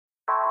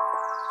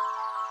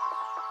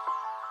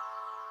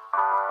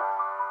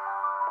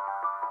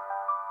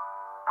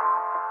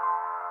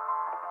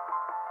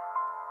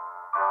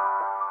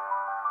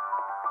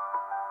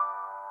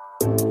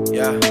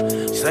Yeah,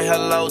 say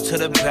hello to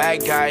the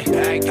bad guy.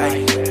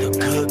 The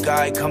good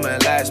guy coming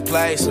last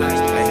place.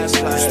 Ay,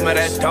 smell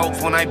that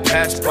dope when I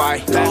pass by.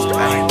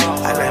 Ay,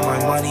 I like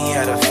my money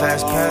at a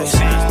fast pace.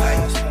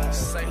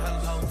 Say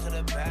hello to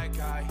the bad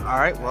guy. All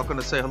right, welcome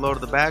to Say Hello to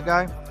the Bad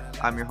Guy.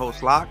 I'm your host,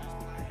 Rohac,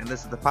 and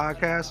this is the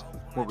podcast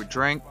where we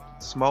drink,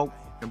 smoke,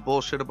 and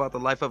bullshit about the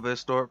life of a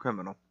historic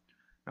criminal.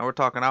 Now we're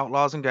talking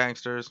outlaws and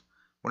gangsters.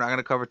 We're not going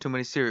to cover too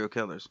many serial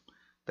killers.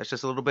 That's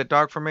just a little bit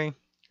dark for me,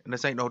 and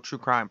this ain't no true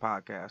crime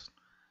podcast.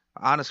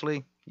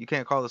 Honestly, you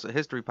can't call this a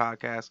history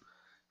podcast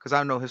because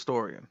I'm no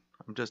historian.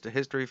 I'm just a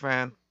history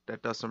fan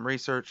that does some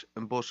research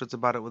and bullshits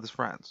about it with his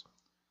friends.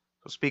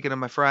 So speaking of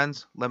my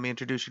friends, let me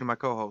introduce you to my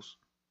co-host.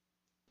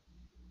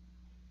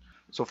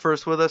 So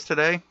first with us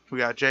today, we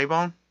got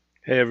J-Bone.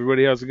 Hey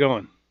everybody, how's it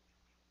going?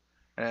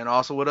 And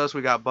also with us,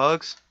 we got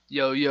Bugs.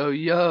 Yo, yo,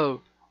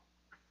 yo.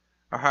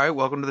 All right,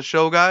 welcome to the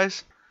show,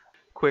 guys.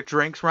 Quick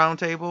drinks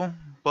roundtable.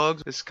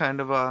 Bugs, this is kind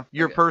of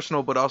your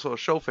personal but also a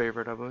show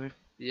favorite, I believe.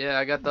 Yeah,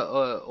 I got the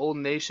Old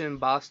Nation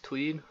Boss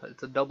Tweed.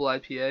 It's a double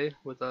IPA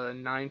with a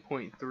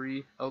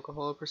 9.3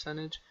 alcohol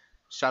percentage.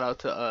 Shout out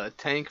to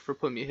Tank for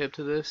putting me hip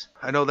to this.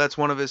 I know that's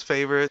one of his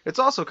favorites. It's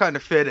also kind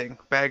of fitting.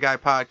 Bad Guy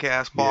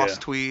Podcast, Boss Yeah.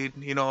 Tweed,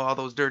 you know, all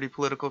those dirty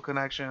political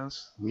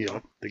connections.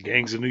 Yep, the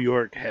Gangs of New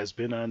York has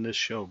been on this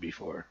show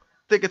before.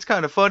 I think it's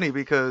kind of funny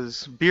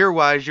because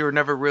beer-wise, you were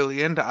never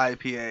really into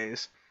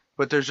IPAs.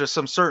 But there's just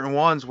some certain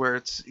ones where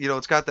it's, you know,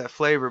 it's got that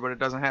flavor, but it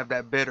doesn't have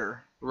that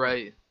bitter.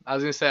 Right. I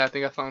was going to say, I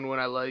think I found one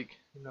I like.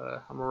 I'm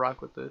going to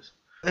rock with this.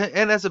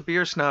 And as a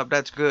beer snob,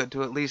 that's good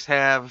to at least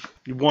have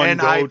One an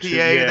go-to,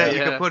 IPA that you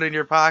yeah. can put in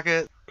your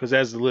pocket. Because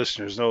as the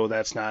listeners know,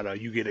 that's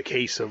not you get a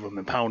case of them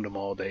and pound them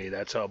all day.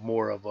 That's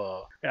more of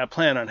I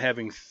plan on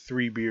having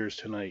 3 beers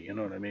tonight, you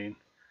know what I mean?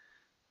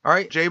 All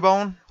right,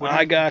 J-Bone.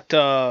 I got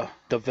the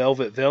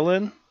Velvet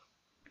Villain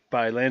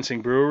by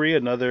Lansing Brewery,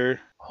 another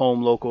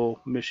home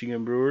local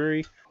Michigan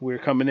brewery. We're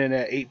coming in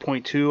at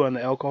 8.2 on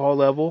the alcohol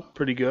level.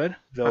 Pretty good.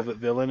 Velvet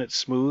Villain, it's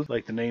smooth,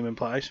 like the name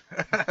implies.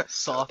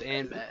 Soft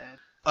and bad.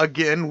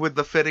 Again, with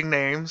the fitting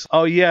names.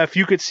 Oh yeah, if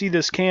you could see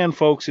this can,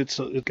 folks, it's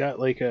got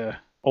like a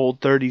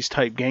old 30s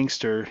type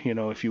gangster, you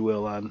know, if you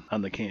will, on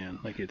the can.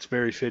 Like it's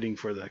very fitting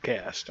for the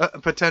cast. A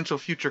potential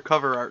future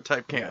cover art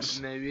type can.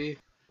 Maybe.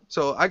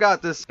 So I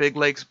got this Big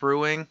Lakes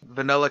Brewing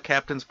Vanilla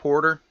Captain's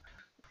Porter.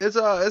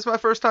 It's my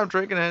first time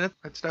drinking it.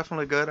 It's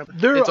definitely good.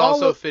 It's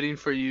also fitting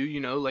for you, you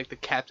know, like the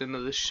captain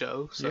of the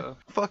show. So. Yeah.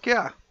 Fuck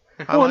yeah.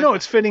 No,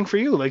 it's fitting for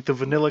you, like the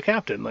Vanilla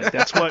Captain. Like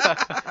that's what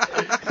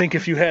I think.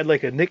 If you had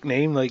like a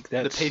nickname, like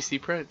that's The pasty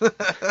print.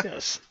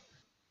 Yes.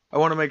 I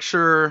want to make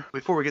sure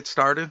before we get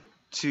started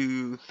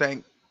to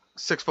thank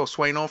Sixfo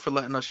Sueno for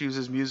letting us use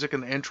his music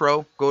in the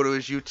intro. Go to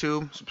his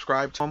YouTube,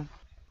 subscribe to him.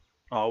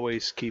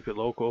 Always keep it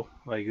local.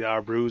 Like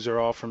our brews are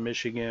all from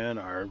Michigan.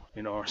 Our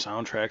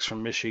soundtracks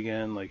from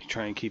Michigan. Like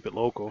try and keep it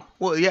local.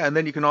 Well, yeah, and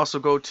then you can also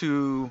go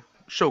to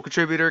show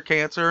contributor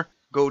Cancer.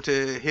 Go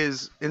to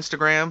his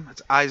Instagram.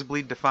 It's Eyes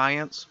Bleed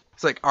Defiance.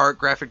 It's like art,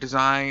 graphic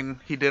design.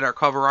 He did our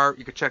cover art.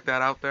 You can check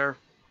that out there.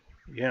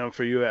 Yeah,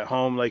 for you at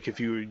home, like if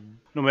you,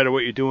 no matter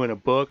what you're doing, a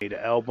book, an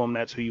album,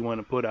 that's who you want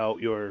to put out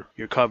your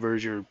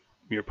covers, your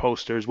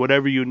posters,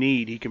 whatever you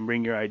need. He can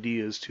bring your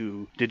ideas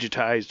to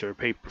digitized or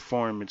paper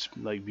form. It's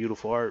like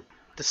beautiful art.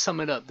 To sum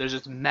it up, there's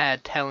just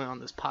mad talent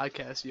on this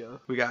podcast, yo.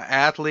 We got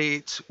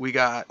athletes, we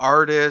got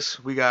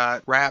artists, we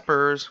got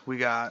rappers, we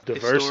got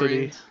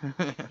Diversity.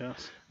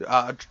 Yes.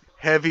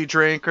 Heavy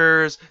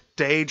drinkers,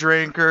 day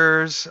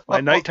drinkers.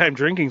 My nighttime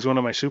drinking is one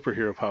of my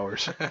superhero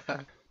powers. All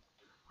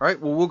right,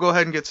 well, we'll go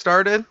ahead and get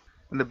started.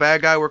 And the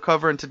bad guy we're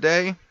covering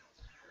today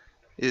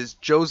is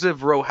Jozef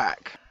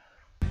Rohac.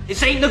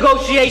 This ain't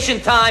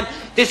negotiation time.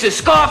 This is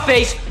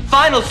Scarface,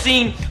 final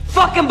scene,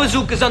 fucking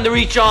bazookas under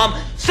each arm.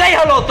 Say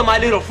hello to my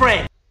little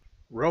friend.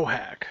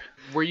 Rohac.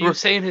 Were you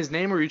saying his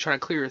name or were you trying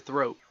to clear your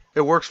throat?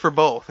 It works for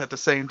both at the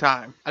same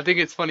time. I think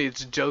it's funny.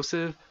 It's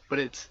Joseph, but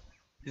it's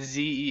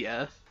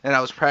Z-E-F. And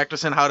I was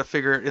practicing how to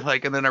figure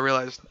it, and then I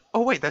realized,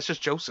 oh, wait, that's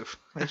just Joseph.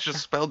 It's just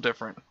spelled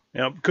different.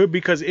 Yeah, could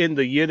because in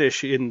the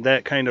Yiddish, in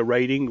that kind of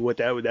writing,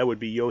 that would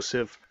be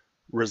Jozef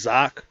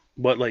Rohac.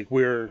 But like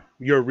you're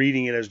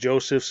reading it as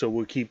Joseph, so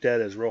we'll keep that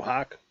as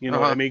Rohac. You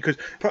know what I mean? Because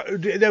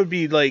that would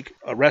be like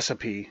a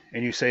recipe,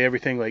 and you say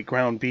everything like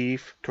ground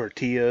beef,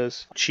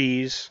 tortillas,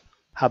 cheese,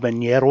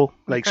 habanero.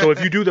 Like so,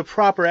 if you do the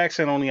proper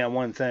accent only on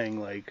one thing,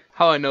 like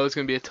How I know it's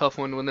going to be a tough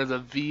one when there's a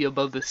V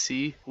above the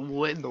C.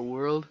 What in the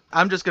world?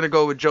 I'm just going to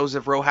go with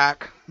Jozef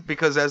Rohac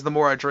because as the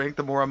more I drink,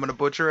 the more I'm going to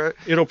butcher it.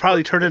 it'll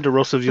probably turn into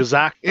Jozef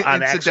Rohac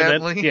on accident.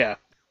 Incidentally. Yeah.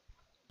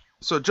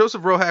 So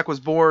Jozef Rohac was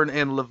born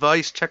in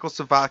Levice,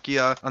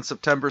 Czechoslovakia on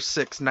September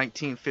 6,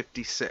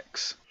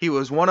 1956. He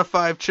was one of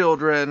 5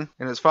 children,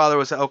 and his father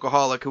was an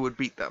alcoholic who would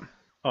beat them.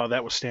 Oh,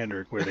 that was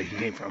standard where they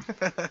came from.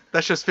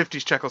 That's just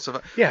 50s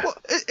Czechoslovakia. Yeah. Well,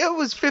 it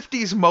was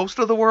 50s most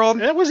of the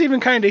world. That was even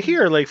kind of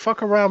here. Like,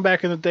 fuck around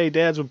back in the day,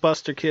 dads would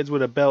bust their kids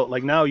with a belt.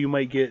 Like, now you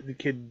might get the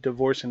kid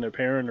divorcing their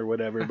parent or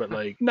whatever, but,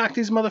 like, knock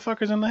these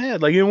motherfuckers in the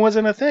head. Like, it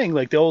wasn't a thing.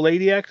 Like, the old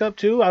lady act up,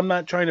 too. I'm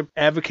not trying to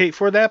advocate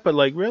for that, but,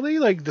 like, really?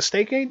 Like, the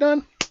steak ain't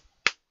done?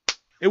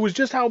 It was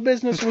just how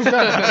business was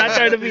done. I'm not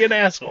trying to be an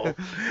asshole.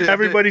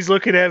 Everybody's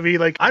looking at me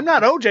like, I'm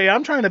not OJ.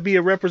 I'm trying to be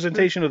a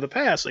representation of the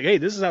past. Like, hey,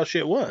 this is how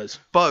shit was.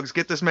 Bugs,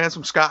 get this man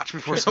some scotch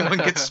before someone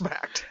gets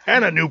smacked.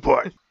 And a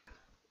Newport.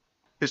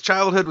 His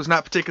childhood was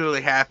not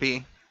particularly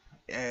happy.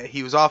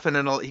 He got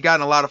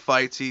in a lot of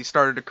fights. He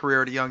started a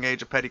career at a young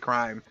age of petty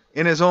crime.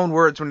 In his own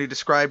words, when he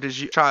described his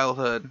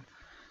childhood,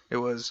 it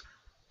was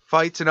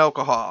fights and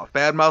alcohol,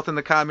 bad mouthing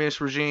the communist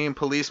regime,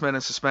 policemen,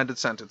 and suspended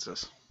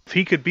sentences. If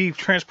he could be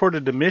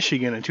transported to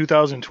Michigan in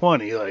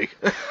 2020, like,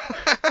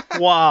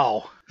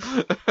 wow.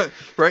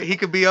 Right? He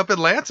could be up in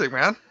Lansing,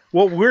 man.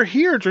 Well, we're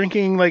here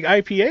drinking, like,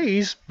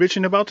 IPAs,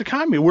 bitching about the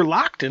commune. We're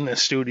locked in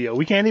this studio.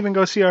 We can't even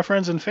go see our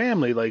friends and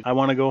family. Like, I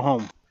want to go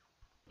home.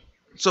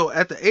 So,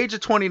 at the age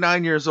of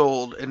 29 years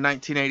old in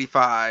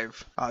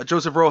 1985,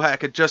 Jozef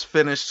Rohac had just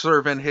finished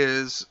serving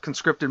his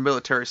conscripted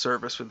military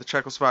service with the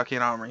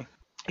Czechoslovakian Army.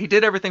 He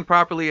did everything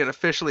properly and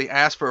officially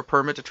asked for a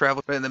permit to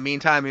travel, but in the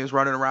meantime, he was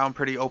running around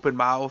pretty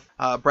open-mouthed,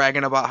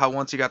 bragging about how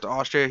once he got to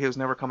Austria, he was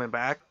never coming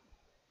back.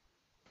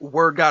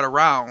 Word got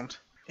around,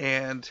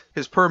 and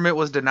his permit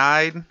was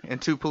denied,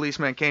 and 2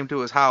 policemen came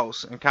to his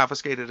house and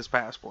confiscated his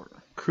passport.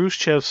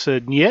 Khrushchev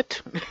said,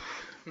 "Niet."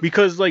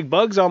 Because, like,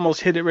 Bugs almost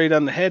hit it right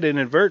on the head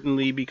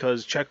inadvertently,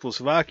 because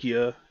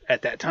Czechoslovakia,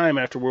 at that time,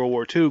 after World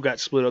War II,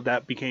 got split up.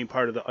 That became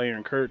part of the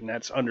Iron Curtain.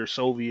 That's under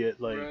Soviet,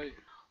 like... Right.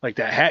 Like,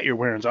 that hat you're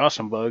wearing's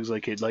awesome, Bugs.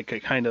 Like,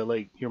 it kind of,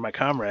 like, you're my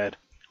comrade.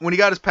 When he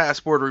got his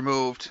passport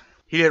removed,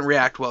 he didn't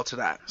react well to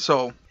that.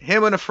 So,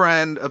 him and a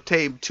friend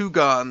obtained 2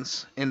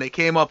 guns, and they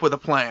came up with a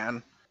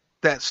plan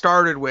that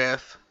started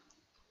with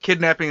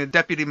kidnapping a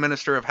deputy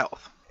minister of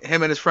health.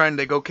 Him and his friend,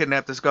 they go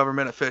kidnap this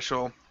government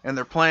official, and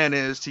their plan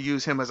is to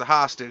use him as a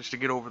hostage to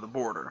get over the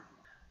border.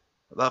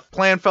 The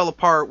plan fell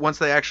apart once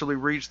they actually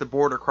reached the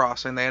border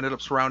crossing. They ended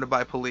up surrounded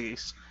by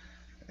police.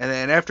 And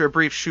then after a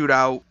brief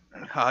shootout,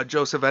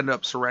 Jozef ended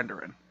up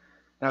surrendering.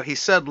 Now, he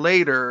said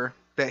later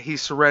that he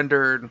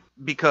surrendered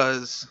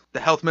because the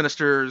health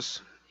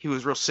ministers, he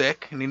was real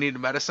sick and he needed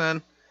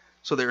medicine.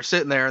 So they were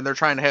sitting there and they're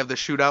trying to have this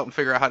shootout and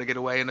figure out how to get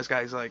away. And this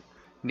guy's like,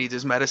 needs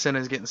his medicine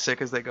and is getting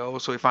sick as they go.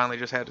 So he finally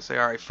just had to say,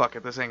 all right, fuck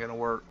it, this ain't going to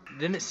work.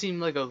 Didn't it seem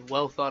like a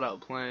well thought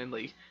out plan?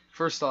 Like,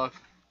 first off,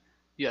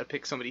 you got to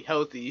pick somebody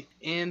healthy.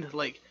 And,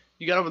 like,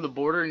 you got over the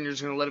border and you're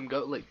just going to let him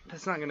go. Like,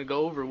 that's not going to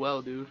go over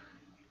well, dude.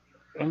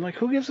 I'm like,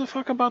 who gives a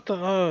fuck about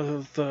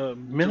the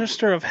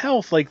Minister of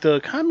Health? Like,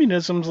 the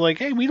communism's like,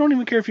 hey, we don't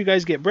even care if you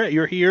guys get bread.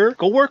 You're here.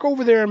 Go work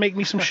over there and make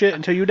me some shit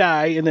until you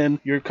die, and then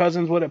your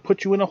cousins would have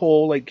put you in a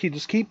hole. Like,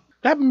 just keep...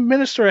 That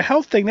Minister of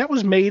Health thing, that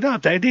was made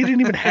up. They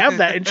didn't even have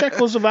that in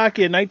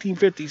Czechoslovakia in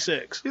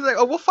 1956. He's like,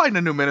 oh, we'll find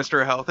a new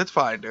Minister of Health. It's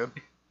fine, dude.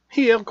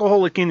 He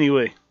alcoholic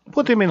anyway.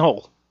 Put him in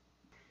hole.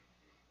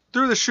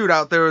 Through the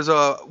shootout, there was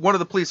one of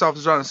the police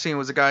officers on the scene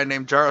was a guy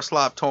named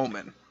Jaroslav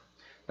Toman.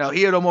 Now,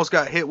 he had almost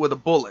got hit with a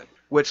bullet,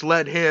 which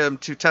led him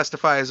to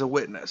testify as a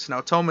witness. Now,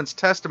 Toman's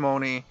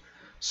testimony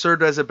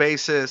served as a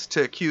basis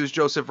to accuse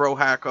Jozef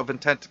Rohac of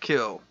intent to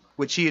kill,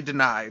 which he had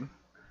denied.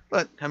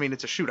 But, I mean,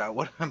 it's a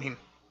shootout.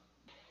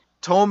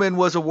 Toman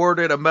was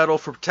awarded a medal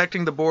for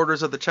protecting the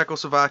borders of the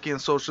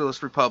Czechoslovakian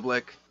Socialist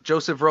Republic.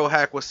 Jozef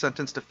Rohac was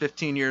sentenced to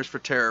 15 years for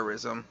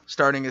terrorism,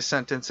 starting his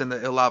sentence in the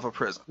Ilava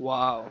prison.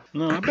 Wow.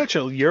 No, I bet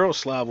you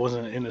Yaroslav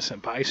wasn't an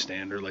innocent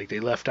bystander. Like,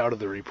 they left out of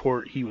the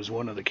report he was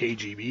one of the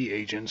KGB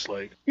agents.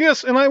 Like,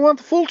 yes, and I want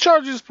the full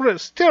charges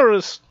pressed.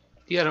 Terrorist.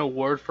 He had an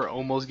award for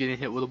almost getting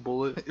hit with a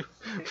bullet.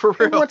 For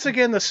real. And once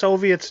again, the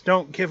Soviets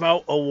don't give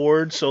out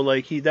awards, so,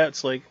 like,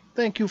 that's like,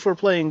 thank you for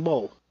playing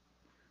ball.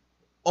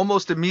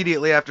 Almost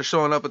immediately after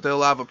showing up at the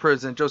Ilava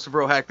prison, Jozef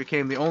Rohac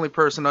became the only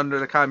person under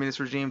the communist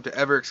regime to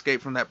ever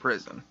escape from that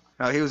prison.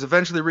 Now, he was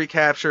eventually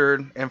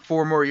recaptured, and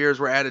 4 more years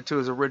were added to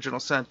his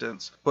original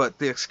sentence, but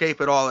the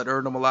escape at all had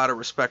earned him a lot of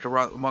respect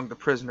among the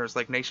prisoners,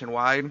 like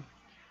nationwide,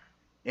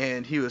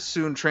 and he was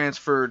soon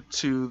transferred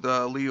to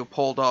the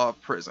Leopoldov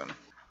prison.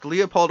 The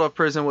Leopoldov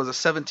prison was a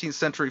 17th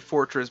century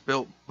fortress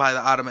built by the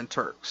Ottoman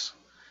Turks.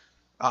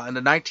 In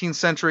the 19th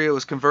century, it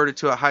was converted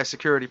to a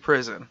high-security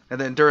prison. And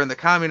then during the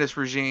communist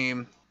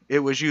regime, it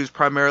was used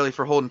primarily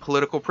for holding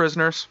political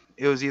prisoners.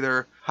 It was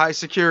either high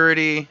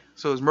security,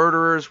 so it was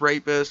murderers,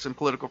 rapists, and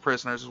political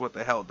prisoners is what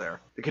they held there.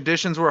 The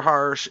conditions were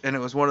harsh, and it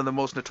was one of the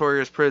most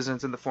notorious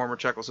prisons in the former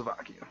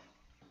Czechoslovakia.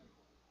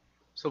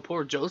 So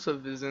poor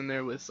Jozef is in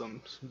there with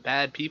some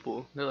bad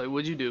people. They're like,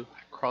 what'd you do?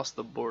 I crossed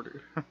the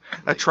border.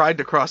 I tried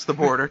to cross the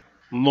border.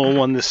 No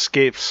one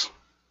escapes.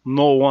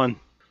 No one.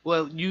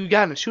 Well, you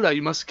got in a shootout.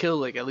 You must kill,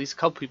 like, at least a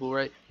couple people,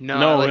 right?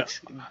 No, like,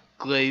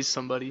 glaze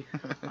somebody.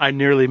 I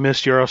nearly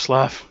missed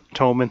Yaroslav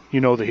Toman. You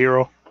know, the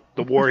hero.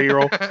 The war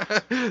hero.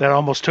 That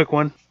almost took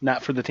one.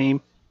 Not for the team.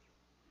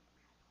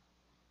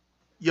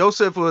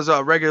 Jozef was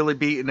regularly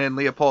beaten in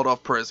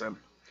Leopoldov prison.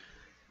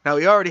 Now,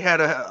 he already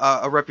had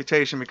a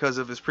reputation because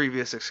of his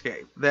previous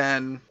escape.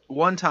 Then,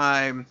 one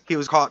time, he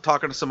was caught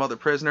talking to some other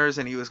prisoners,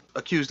 and he was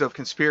accused of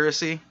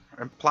conspiracy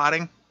and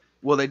plotting.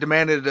 Well, they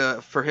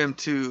demanded for him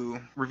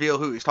to reveal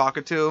who he's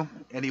talking to,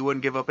 and he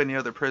wouldn't give up any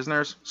other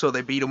prisoners, so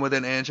they beat him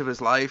within an inch of his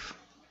life.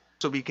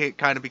 So he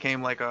kind of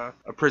became like a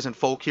prison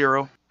folk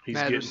hero.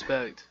 Mad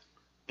respect.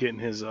 getting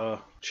his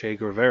Che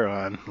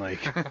Guevara on. Like,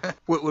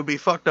 what would be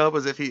fucked up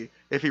is if he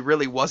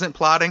really wasn't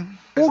plotting.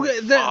 well, Like,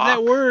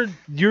 that word,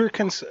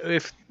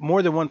 if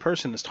more than one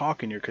person is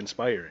talking, you're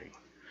conspiring.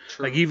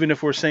 True. Like, even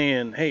if we're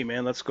saying, hey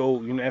man, let's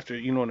go, after,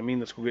 you know what I mean,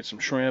 let's go get some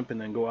shrimp and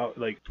then go out.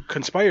 Like,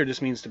 conspire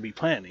just means to be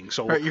planning.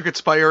 So right, you're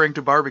conspiring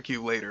to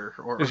barbecue later,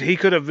 or he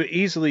could have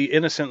easily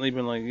innocently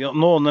been like,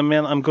 no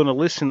man, I'm gonna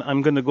listen.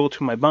 I'm gonna go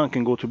to my bunk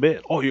and go to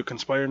bed. Oh, you're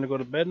conspiring to go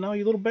to bed now,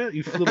 you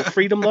little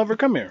freedom lover.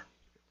 Come here.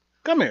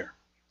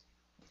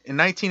 In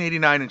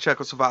 1989 in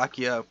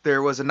Czechoslovakia,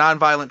 there was a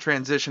nonviolent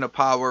transition of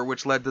power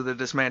which led to the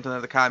dismantling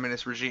of the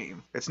communist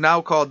regime. It's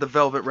now called the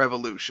Velvet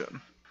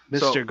Revolution.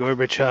 Mr.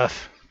 Gorbachev,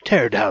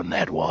 tear down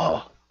that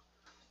wall.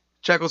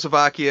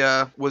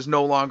 Czechoslovakia was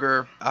no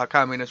longer a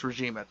communist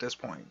regime at this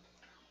point.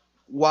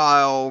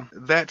 While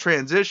that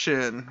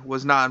transition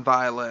was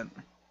nonviolent,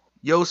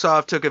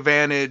 Jozef took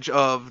advantage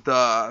of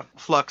the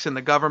flux in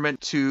the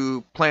government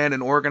to plan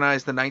and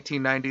organize the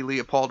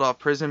 1990 Leopoldov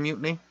prison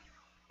mutiny.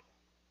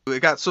 It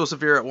got so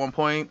severe at one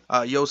point,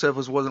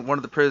 Jozef wasn't one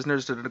of the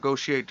prisoners to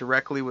negotiate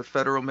directly with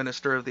Federal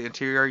Minister of the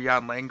Interior,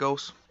 Jan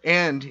Langos.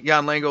 And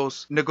Jan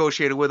Langos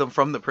negotiated with him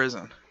from the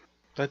prison.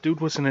 That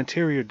dude was an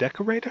interior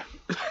decorator?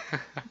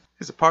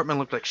 His apartment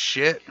looked like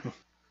shit.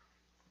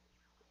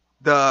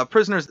 The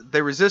prisoners,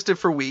 they resisted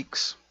for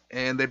weeks,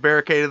 and they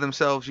barricaded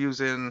themselves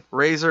using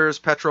razors,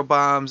 petrol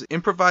bombs,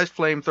 improvised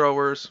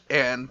flamethrowers,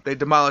 and they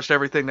demolished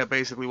everything that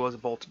basically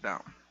wasn't bolted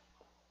down.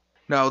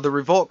 Now, the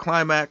revolt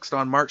climaxed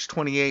on March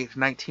 28,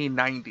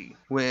 1990,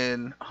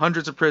 when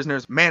hundreds of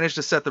prisoners managed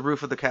to set the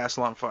roof of the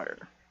castle on fire.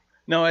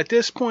 Now, at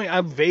this point,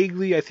 I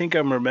think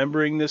I'm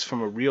remembering this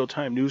from a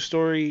real-time news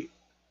story.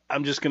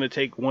 I'm just going to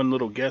take one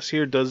little guess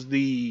here. Does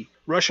the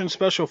Russian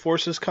Special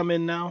Forces come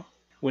in now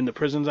when the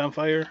prison's on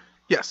fire?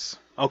 Yes.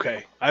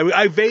 Okay.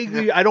 I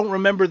vaguely, I don't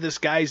remember this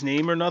guy's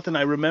name or nothing.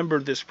 I remember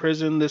this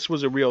prison. This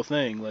was a real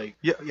thing. Like,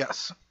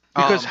 yes.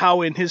 Because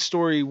how in his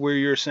story where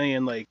you're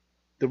saying, like,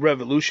 the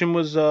revolution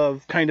was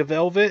kind of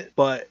velvet,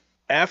 but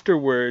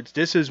afterwards,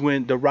 this is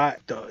when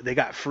they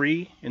got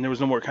free and there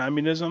was no more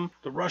communism.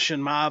 The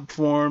Russian mob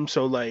formed,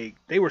 so like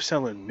they were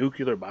selling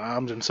nuclear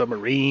bombs and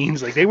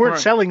submarines. Like they weren't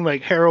selling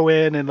like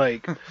heroin and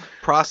like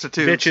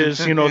prostitutes,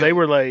 bitches. They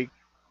were like,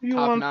 you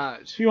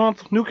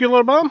want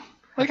nuclear bomb?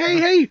 Like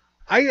hey.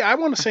 I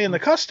want to say in the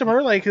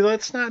customer, like,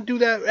 let's not do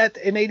that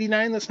in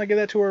 89. Let's not give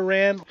that to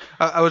Iran.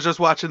 I was just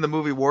watching the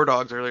movie War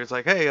Dogs earlier. It's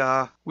like, hey,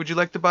 would you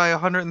like to buy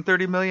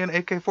 130 million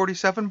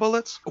AK-47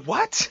 bullets?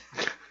 What?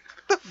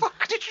 The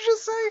fuck did you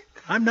just say?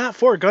 I'm not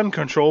for gun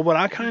control, but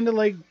I kind of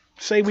like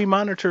say we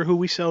monitor who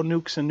we sell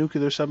nukes and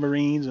nuclear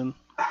submarines. And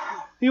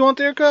you want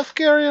the aircraft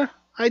carrier?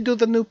 I do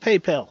the new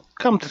PayPal.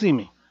 Come see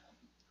me.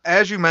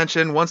 As you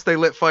mentioned, once they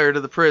lit fire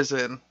to the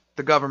prison,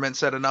 the government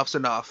said enough's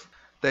enough.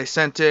 They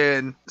sent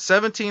in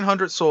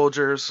 1,700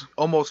 soldiers,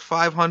 almost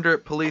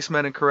 500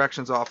 policemen and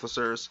corrections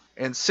officers,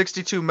 and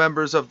 62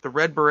 members of the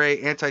Red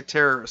Beret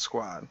Anti-Terrorist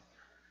Squad,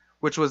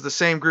 which was the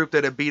same group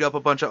that had beat up a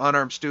bunch of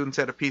unarmed students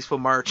at a peaceful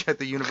march at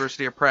the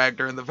University of Prague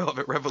during the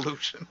Velvet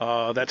Revolution.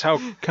 That's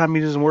how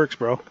communism works,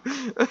 bro.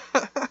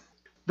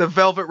 The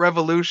Velvet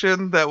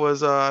Revolution that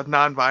was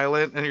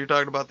non-violent, and you're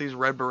talking about these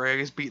Red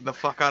Berets beating the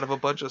fuck out of a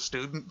bunch of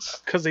students.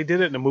 Because they did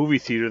it in a movie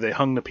theater. They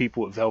hung the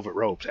people with velvet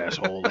ropes,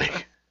 asshole.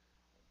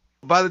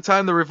 By the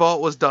time the revolt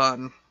was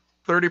done,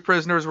 30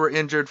 prisoners were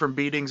injured from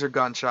beatings or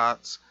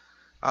gunshots.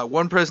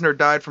 One prisoner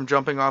died from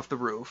jumping off the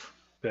roof.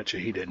 Betcha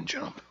he didn't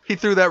jump. He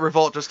threw that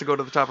revolt just to go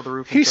to the top of the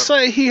roof. He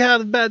said he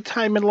had a bad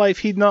time in life.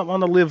 He'd not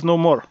want to live no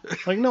more.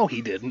 Like, no,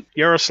 he didn't.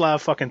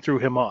 Yaroslav fucking threw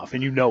him off,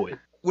 and you know it.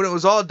 When it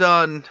was all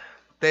done,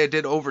 they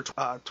did over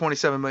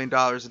 $27 million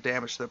of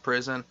damage to the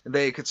prison.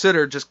 They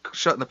considered just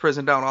shutting the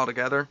prison down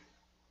altogether.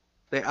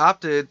 They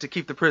opted to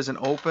keep the prison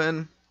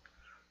open.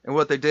 And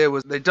what they did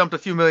was they dumped a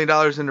few $1 million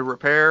into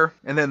repair,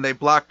 and then they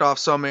blocked off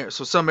some areas.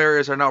 So some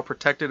areas are now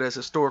protected as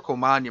historical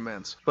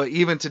monuments. But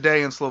even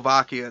today in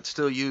Slovakia, it's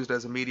still used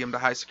as a medium to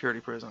high security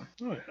prison.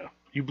 Oh, yeah.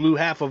 You blew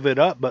half of it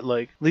up, but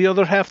like the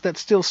other half that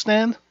still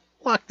stand,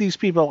 lock these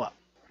people up.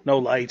 No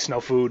lights,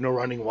 no food, no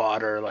running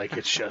water. Like,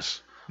 it's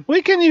just,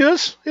 we can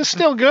use. It's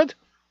still good.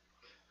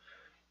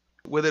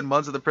 Within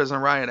months of the prison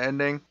riot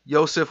ending,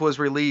 Jozef was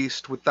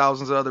released with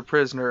thousands of other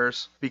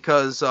prisoners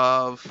because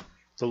of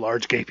the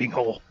large gaping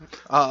hole.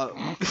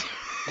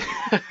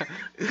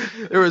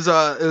 It was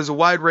a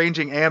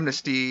wide-ranging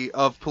amnesty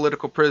of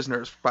political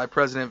prisoners by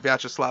President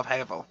Vyacheslav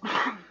Havel.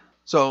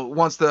 So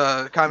once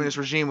the communist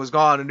regime was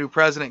gone, a new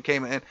president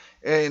came in,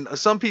 and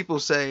some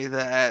people say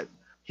that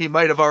he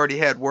might have already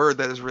had word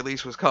that his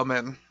release was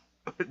coming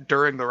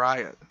during the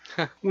riot.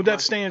 Well,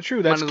 that's staying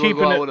true. That's keeping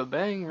go out it with a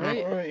bang,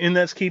 right? And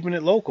that's keeping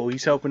it local.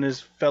 He's helping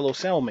his fellow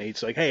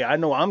cellmates. Like, hey, I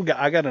know I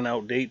got an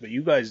outdate, but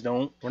you guys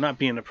don't. We're not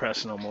being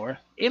oppressed no more.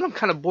 And I'm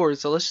kind of bored,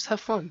 so let's just have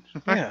fun.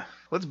 Yeah.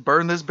 Let's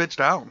burn this bitch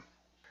down.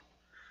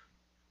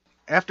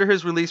 After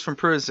his release from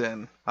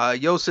prison,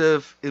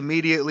 Jozef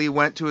immediately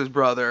went to his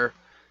brother,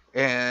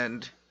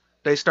 and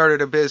they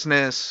started a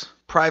business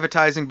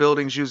privatizing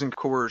buildings using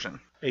coercion.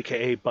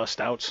 AKA bust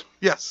outs.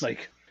 Yes.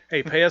 Like,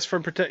 Hey, pay us for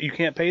protect. You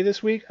can't pay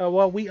this week? Oh,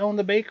 well, we own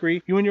the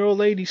bakery. You and your old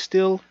lady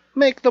still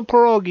make the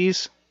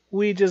pierogies.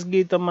 We just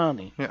get the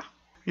money.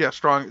 Yeah,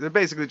 strong. They're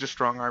basically just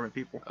strong-arming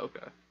people.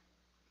 Okay.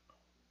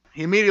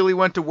 He immediately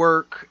went to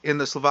work in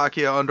the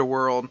Slovakia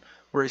underworld,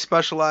 where he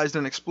specialized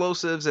in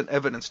explosives and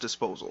evidence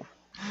disposal.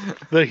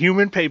 The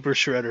human paper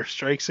shredder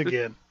strikes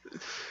again.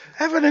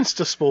 Evidence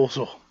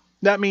disposal.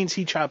 That means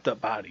he chopped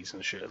up bodies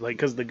and shit. Like,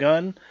 because the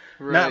gun,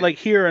 not like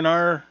here in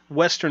our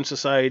Western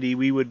society,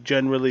 we would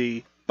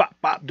generally bop,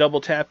 bop,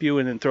 double tap you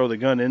and then throw the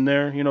gun in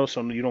there, you know,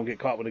 so you don't get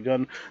caught with a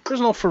gun.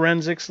 There's no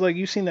forensics. Like,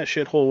 you've seen that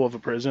shithole of a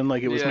prison.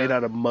 Like, it was made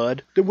out of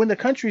mud. When the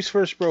countries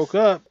first broke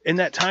up, in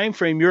that time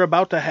frame, you're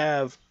about to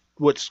have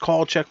what's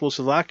called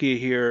Czechoslovakia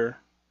here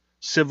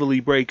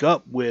civilly break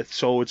up with,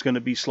 so it's going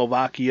to be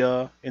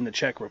Slovakia and the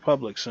Czech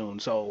Republic soon.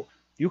 So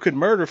you could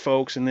murder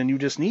folks, and then you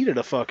just needed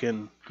a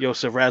fucking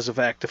Jozef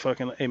Razovac to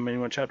fucking, hey man, you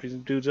want to chop these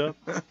dudes up?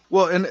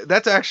 Well, and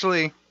that's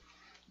actually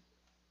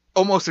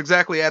almost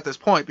exactly at this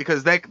point,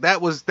 because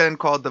that was then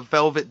called the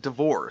Velvet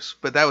Divorce,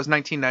 but that was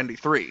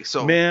 1993.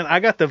 So man,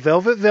 I got the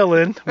Velvet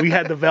Villain. We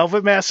had the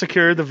Velvet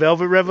Massacre, the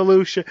Velvet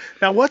Revolution.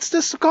 Now what's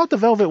this called? The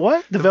Velvet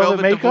what? The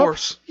Velvet Makeup?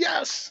 Divorce.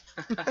 Yes.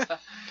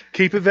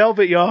 Keep it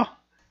velvet, y'all.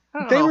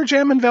 They were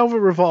jamming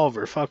Velvet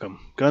Revolver. Fuck them.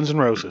 Guns N'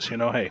 Roses, you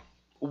know, hey.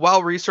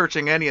 While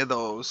researching any of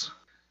those,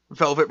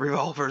 Velvet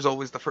Revolver is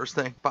always the first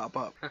thing pop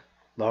up.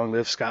 Long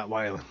live Scott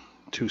Weiland.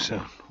 Too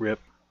soon.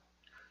 Rip.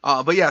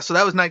 But yeah, so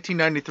that was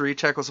 1993.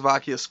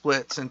 Czechoslovakia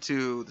splits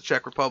into the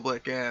Czech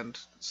Republic and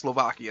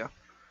Slovakia.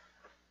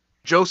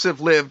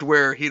 Jozef lived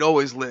where he'd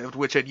always lived,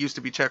 which had used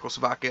to be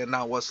Czechoslovakia and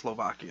now was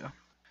Slovakia.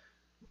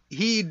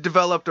 He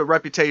developed a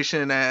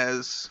reputation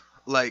as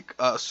like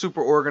a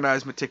super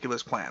organized,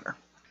 meticulous planner.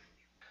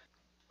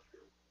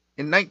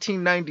 In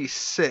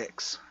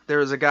 1996, there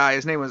was a guy,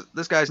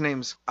 this guy's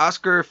name's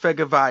Oscar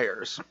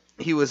Fegevires.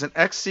 He was an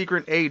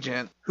ex-secret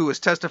agent who was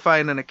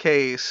testifying in a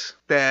case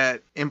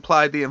that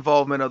implied the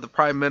involvement of the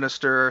Prime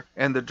Minister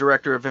and the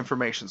Director of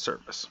Information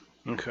Service.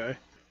 Okay.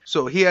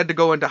 So he had to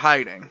go into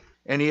hiding,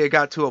 and he had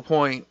got to a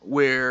point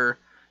where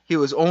he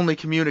was only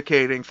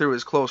communicating through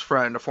his close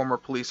friend, a former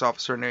police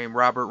officer named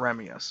Robert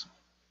Remius.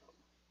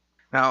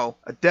 Now,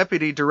 a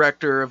Deputy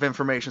Director of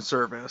Information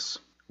Service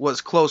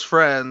was close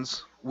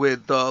friends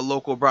with the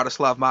local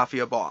Bratislav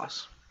Mafia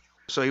boss.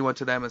 So he went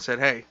to them and said,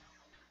 hey,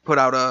 put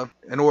out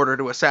an order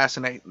to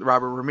assassinate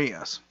Robert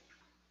Remius.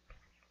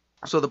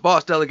 So the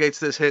boss delegates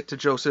this hit to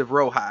Jozef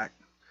Rohac,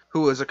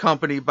 who was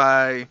accompanied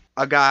by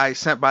a guy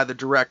sent by the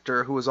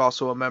director who was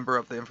also a member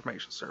of the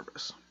information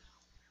service.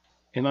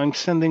 And I'm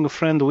sending a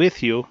friend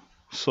with you,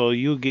 so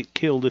you get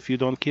killed if you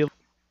don't kill.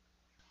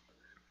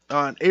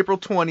 On April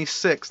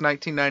 26,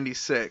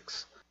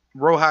 1996,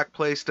 Rohac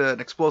placed an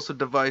explosive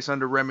device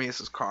under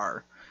Remius'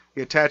 car.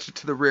 He attached it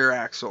to the rear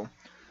axle.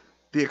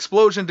 The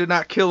explosion did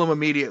not kill him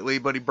immediately,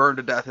 but he burned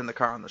to death in the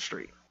car on the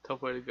street.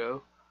 Tough way to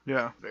go.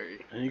 Yeah. Very.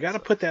 And you got to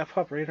put that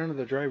pup right under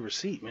the driver's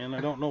seat, man. I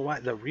don't know why.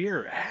 The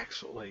rear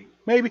axle, like,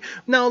 maybe.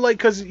 No, like,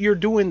 because you're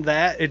doing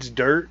that, it's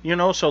dirt, you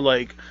know? So,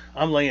 like,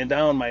 I'm laying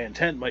down, my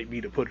intent might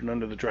be to put it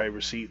under the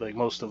driver's seat, like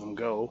most of them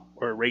go,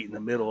 or right in the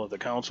middle of the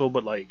console,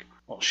 but, like,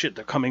 well, shit,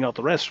 they're coming out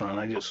the restaurant.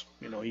 I just,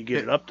 you know, you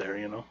get it up there,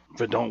 you know?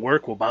 If it don't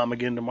work, we'll bomb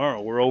again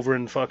tomorrow. We're over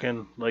in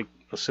fucking, like,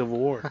 a civil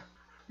war.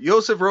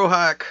 Jozef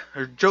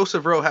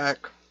Rohac,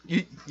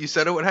 you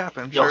said it would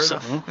happen. Jozef.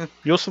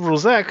 Jozef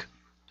Rohac.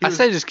 I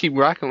say just keep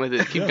rocking with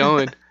it. Keep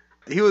going.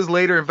 He was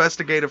later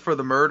investigated for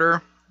the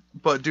murder,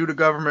 but due to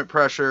government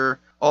pressure,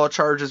 all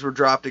charges were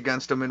dropped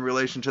against him in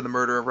relation to the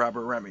murder of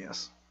Robert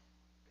Remius.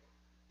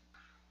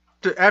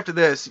 After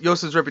this,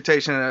 Jozef's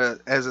reputation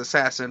as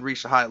assassin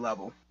reached a high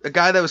level. A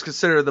guy that was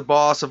considered the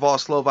boss of all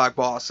Slovak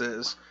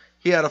bosses,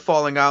 he had a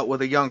falling out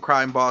with a young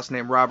crime boss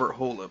named Robert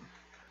Holub.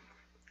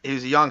 He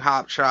was a young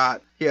hotshot.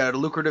 He had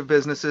lucrative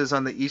businesses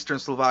on the eastern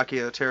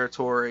Slovakia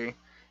territory,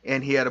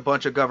 and he had a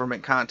bunch of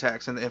government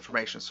contacts in the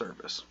information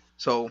service.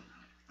 So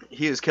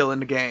he was killing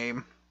the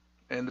game,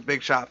 and the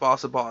big shot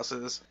boss of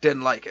bosses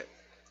didn't like it.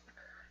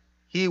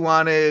 He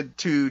wanted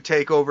to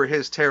take over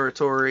his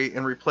territory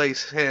and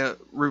replace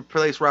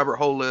Robert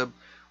Holub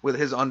with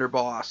his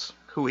underboss,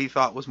 who he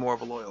thought was more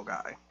of a loyal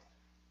guy.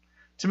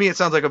 To me, it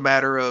sounds like a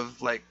matter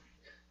of, like,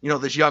 you know,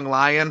 this young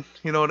lion.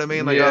 You know what I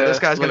mean? Like, oh, this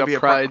guy's like gonna be a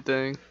pride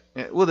thing.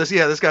 Yeah, well, this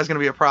guy's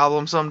gonna be a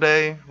problem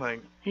someday.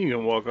 Like, He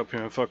gonna walk up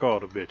here and fuck all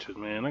the bitches,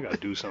 man. I gotta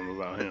do something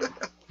about him.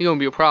 He gonna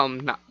be a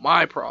problem, not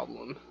my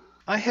problem.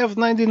 I have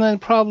 99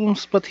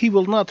 problems, but he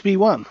will not be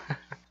one.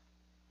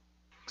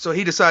 so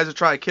he decides to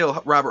try to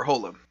kill Robert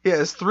Holub. He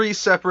has 3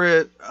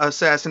 separate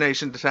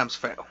assassination attempts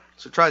fail.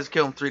 So he tries to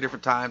kill him 3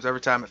 different times.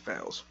 Every time it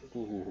fails.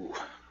 Ooh,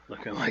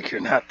 looking like you're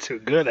not too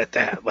good at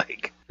that.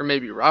 Like, Or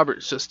maybe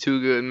Robert's just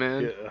too good,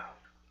 man. yeah.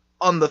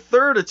 On the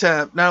 3rd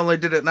attempt, not only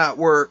did it not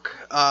work,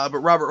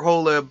 but Robert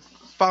Holub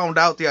found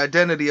out the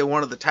identity of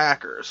one of the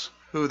attackers,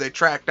 who they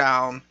tracked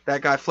down.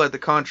 That guy fled the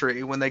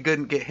country. When they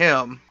couldn't get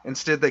him,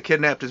 instead they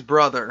kidnapped his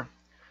brother.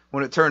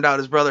 When it turned out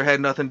his brother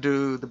had nothing to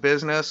do with the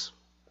business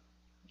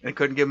and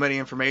couldn't give him any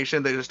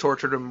information, they just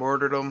tortured him,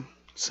 murdered him.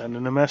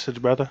 Sending a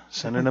message, brother.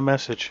 Sending a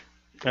message.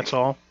 That's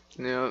all.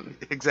 Yeah.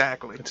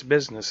 Exactly. It's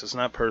business. It's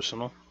not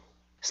personal.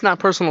 It's not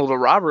personal to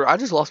Robert. I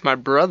just lost my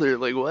brother.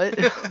 Like,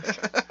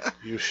 what?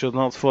 You should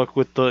not fuck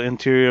with the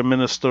Interior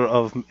Minister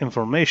of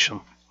Information.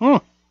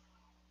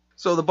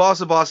 So the boss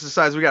of bosses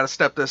decides we got to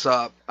step this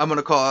up. I'm going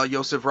to call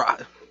Jozef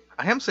Rohac.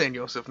 I am saying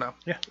Jozef now.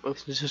 Yeah.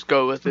 Let's just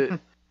go with it.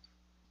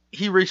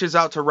 He reaches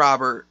out to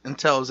Robert and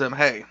tells him,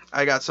 hey,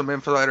 I got some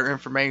insider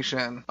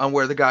information on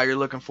where the guy you're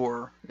looking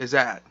for is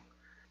at.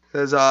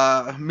 Says,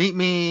 meet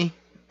me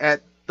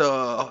at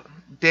the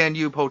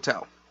Danube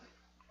Hotel.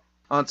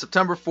 On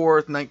September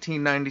 4th,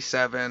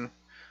 1997,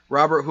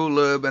 Robert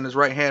Hulub and his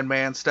right-hand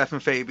man, Stefan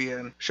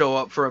Fabian, show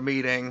up for a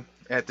meeting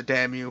at the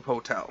Danube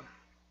Hotel.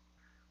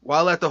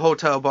 While at the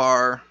hotel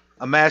bar,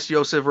 a masked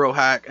Jozef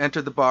Rohac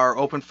entered the bar,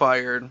 opened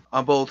fire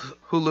on both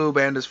Hulub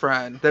and his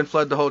friend, then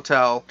fled the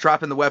hotel,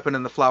 dropping the weapon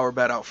in the flower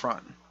bed out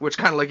front. Which,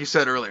 kind of like you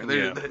said earlier,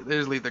 they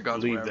just leave their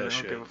guns wherever. They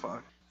don't give a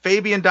fuck.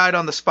 Fabian died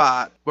on the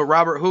spot, but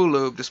Robert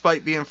Hulub,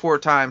 despite being 4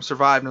 times,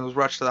 survived and was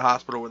rushed to the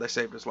hospital where they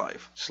saved his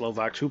life.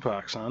 Slovak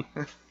Tupac, son.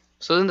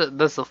 So then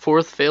that's the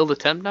 4th failed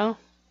attempt now?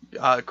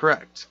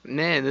 Correct.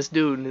 Man, this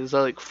dude is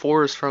like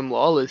Forrest from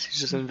Lawless. He's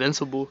just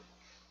invincible.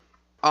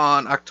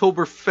 On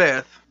October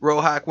 5th,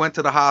 Rohac went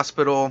to the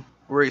hospital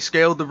where he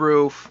scaled the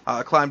roof,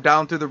 climbed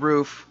down through the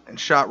roof, and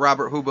shot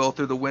Robert Hubel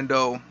through the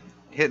window,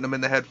 hitting him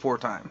in the head 4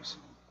 times.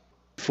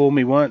 Fool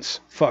me once,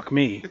 fuck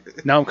me.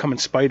 Now I'm coming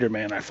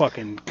Spider-Man. I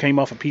fucking came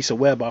off a piece of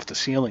web off the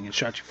ceiling and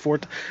shot you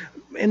 4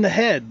 in the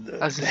head.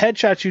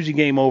 Headshot's usually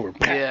game over.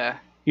 Yeah.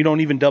 You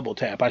don't even double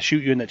tap. I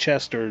shoot you in the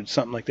chest or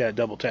something like that,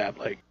 double tap.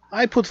 Like,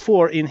 I put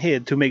 4 in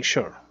head to make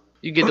sure.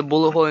 You get the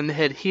bullet hole in the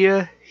head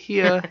here,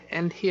 here,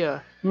 and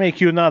here.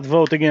 Make you not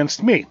vote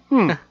against me.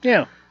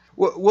 Yeah.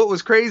 What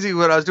was crazy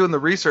when I was doing the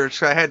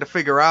research, I had to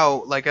figure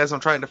out, like, as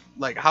I'm trying to,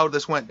 like, how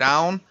this went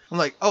down. I'm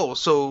like, oh,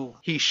 so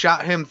he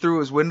shot him through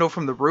his window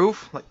from the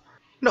roof? Like,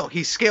 no,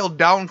 he scaled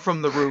down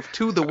from the roof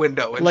to the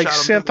window. And like shot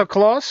him Santa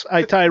Claus,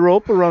 I tie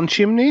rope around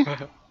chimney,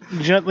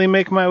 gently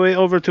make my way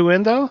over to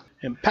window,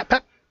 and pap,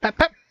 pap, pap,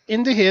 pap,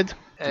 in the head.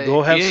 Hey,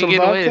 go have some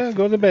vodka,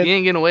 go to bed. He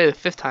ain't getting away the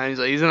 5th time. He's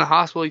like, he's in the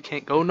hospital, he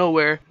can't go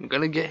nowhere. I'm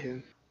gonna get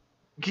him.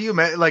 Can you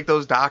imagine, like,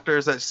 those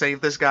doctors that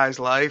saved this guy's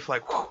life?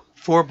 Like, whew,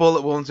 4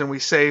 bullet wounds and we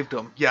saved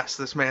him. Yes,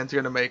 this man's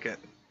gonna make it.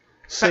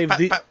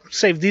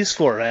 Save these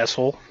 4,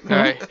 asshole.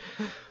 Alright.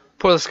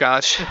 Pour the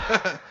scotch.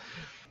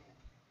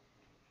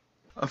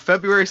 On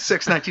February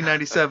 6,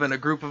 1997, a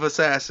group of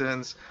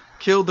assassins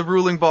killed the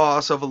ruling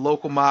boss of a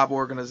local mob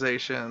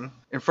organization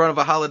in front of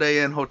a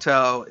Holiday Inn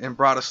hotel in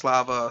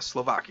Bratislava,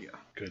 Slovakia.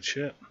 Good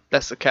shit.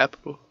 That's the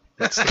capital.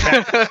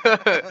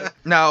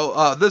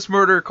 Now, this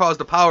murder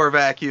caused a power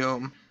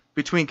vacuum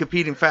between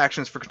competing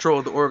factions for control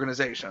of the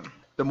organization.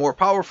 The more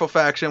powerful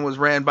faction was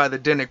ran by the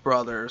Dinnick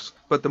brothers,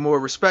 but the more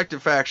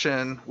respected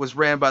faction was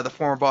ran by the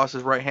former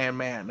boss's right-hand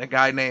man, a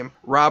guy named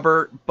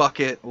Robert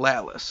Bucket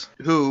Lallis,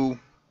 who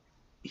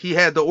he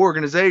had the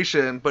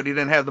organization, but he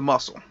didn't have the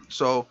muscle.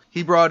 So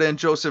he brought in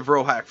Jozef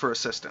Rohac for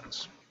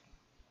assistance.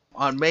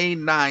 On May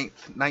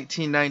 9th,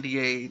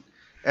 1998,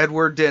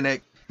 Edward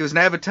Dinnick, he was an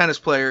avid tennis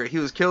player. He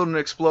was killed in an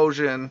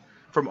explosion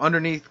from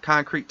underneath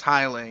concrete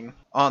tiling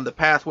on the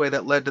pathway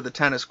that led to the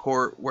tennis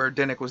court where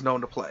Dinnick was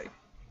known to play.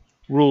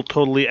 Rule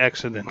totally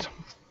accident.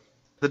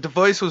 The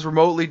device was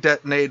remotely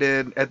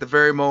detonated at the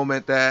very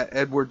moment that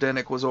Edward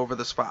Dinnick was over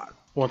the spot.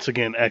 Once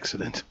again,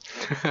 accident.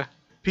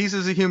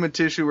 Pieces of human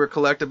tissue were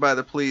collected by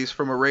the police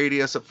from a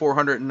radius of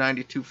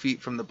 492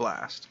 feet from the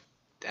blast.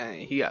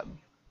 Dang, he got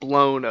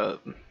blown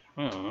up.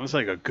 Oh, it was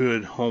like a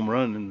good home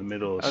run in the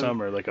middle of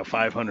summer, like a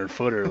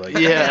 500-footer. Like,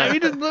 yeah, he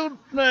just blew.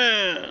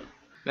 Nah.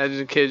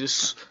 Imagine a kid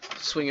just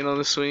swinging on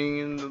the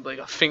swing and like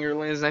a finger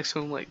lands next to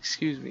him. Like,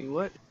 excuse me,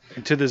 what?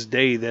 And to this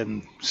day,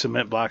 then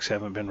cement blocks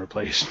haven't been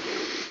replaced.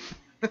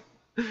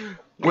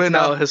 When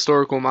now a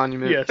historical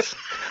monument. Yes.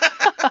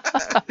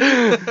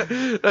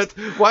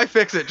 Why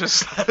fix it?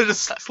 Just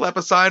slap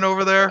a sign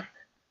over there.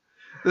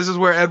 This is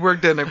where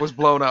Edward Dinnick was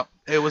blown up.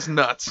 It was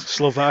nuts.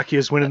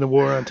 Slovakia's winning the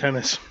war on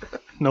tennis.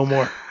 No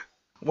more.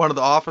 One of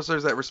the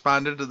officers that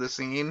responded to the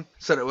scene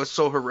said it was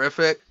so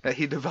horrific that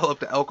he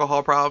developed an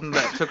alcohol problem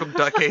that took him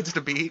decades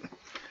to beat.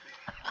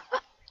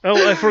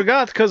 Oh, I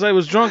forgot because I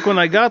was drunk when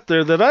I got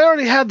there that I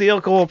already had the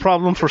alcohol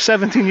problem for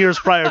 17 years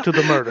prior to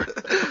the murder.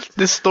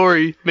 This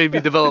story made me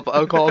develop an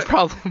alcohol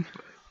problem.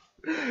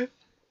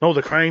 No,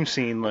 the crime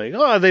scene, like,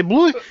 oh, they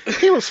blew.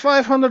 He was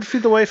 500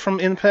 feet away from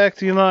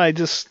impact. You know, I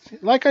just,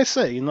 like I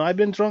say, you know, I've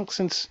been drunk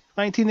since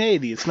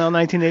 1980. It's now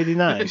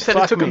 1989. You said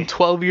it took him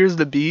 12 years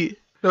to beat?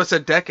 No, it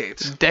said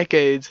decades.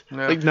 Decades.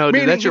 Yeah. Like, no, dude,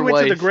 Meaning that's your you wife.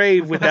 went to the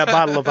grave with that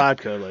bottle of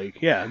vodka.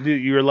 Like, yeah,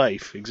 your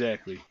life,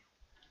 exactly.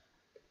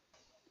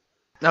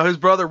 Now, his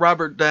brother,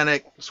 Robert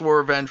Dinnick, swore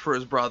revenge for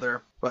his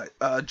brother, but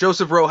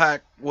Jozef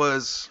Rohac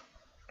was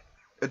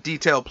a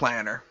detailed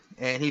planner,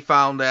 and he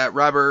found that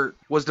Robert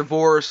was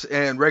divorced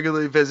and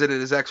regularly visited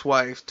his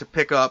ex-wife to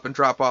pick up and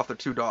drop off their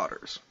 2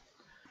 daughters.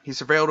 He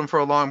surveilled him for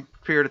a long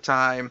period of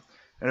time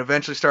and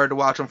eventually started to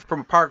watch him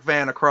from a parked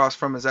van across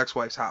from his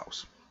ex-wife's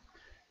house.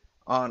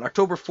 On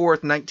October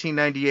 4th,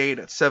 1998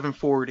 at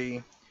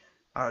 7:40,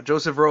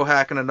 Jozef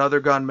Rohac and another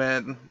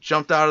gunman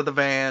jumped out of the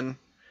van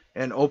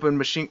and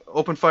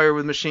opened fire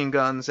with machine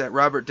guns at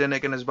Robert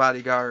Dinnick and his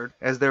bodyguard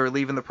as they were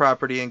leaving the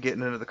property and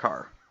getting into the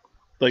car.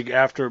 Like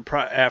after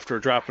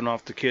dropping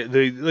off the kid,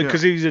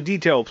 because he's a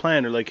detailed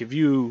planner. Like if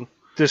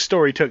this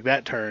story took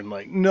that turn,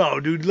 like no,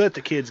 dude, let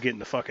the kids get in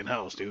the fucking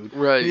house, dude.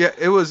 Right. Yeah,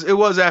 it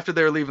was after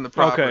they were leaving the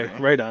property.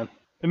 Okay, right on.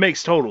 It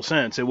makes total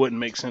sense. It wouldn't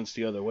make sense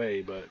the other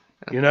way, but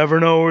you never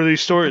know where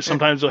these stories.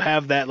 Sometimes they'll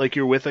have that, like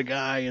you're with a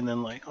guy and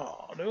then like,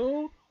 oh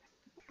no.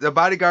 The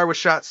bodyguard was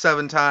shot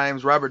 7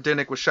 times. Robert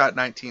Dinnick was shot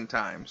 19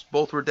 times.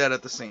 Both were dead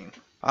at the scene.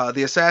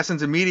 The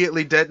assassins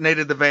immediately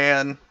detonated the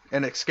van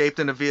and escaped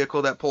in a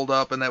vehicle that pulled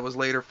up and that was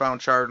later found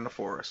charred in the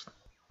forest.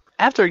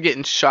 After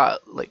getting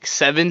shot like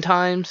 7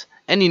 times,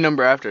 any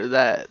number after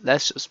that,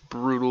 that's just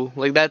brutal.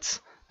 Like that's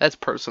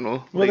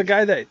personal. Well, like, the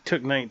guy that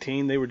took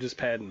 19, they were just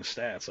padding the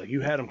stats. Like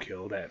you had him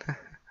killed at,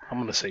 I'm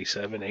gonna say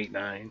 7, 8,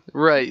 9.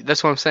 Right.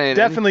 That's what I'm saying.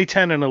 Definitely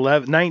 10 and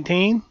 11,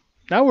 19.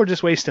 Now we're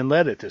just wasting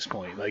lead at this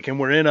point. Like, and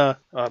we're in a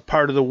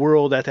part of the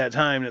world at that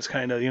time that's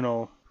kind of,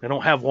 they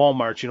don't have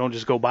Walmarts. You don't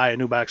just go buy a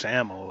new box of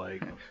ammo.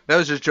 Like that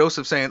was just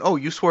Joseph saying, "Oh,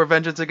 you swore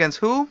vengeance against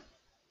who?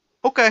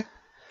 Okay,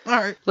 all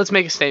right. Let's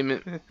make a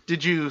statement.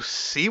 Did you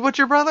see what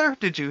your brother?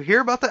 Did you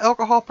hear about the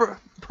alcohol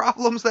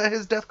problems that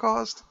his death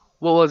caused?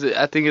 What was it?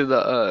 I think of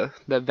the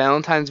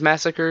Valentine's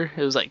massacre.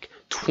 It was like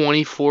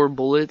 24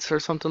 bullets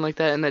or something like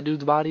that in that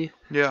dude's body.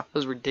 Yeah, that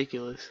was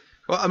ridiculous.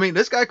 Well, I mean,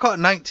 this guy caught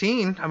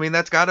 19. I mean,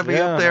 that's got to be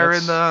up there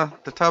in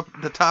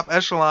the top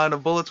echelon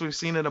of bullets we've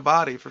seen in a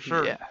body for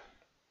sure. Yeah.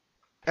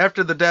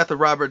 After the death of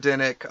Robert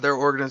Dinnick, their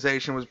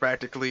organization was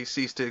practically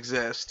ceased to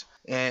exist,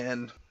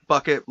 and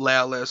Bucket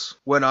Lawless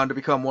went on to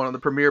become one of the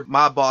premier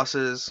mob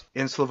bosses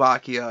in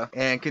Slovakia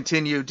and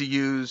continued to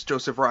use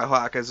Jozef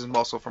Rohac as his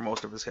muscle for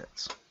most of his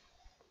hits.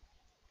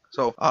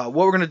 So what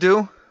we're going to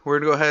do, we're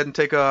going to go ahead and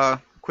take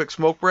a quick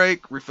smoke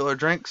break, refill our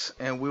drinks,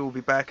 and we will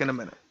be back in a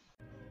minute.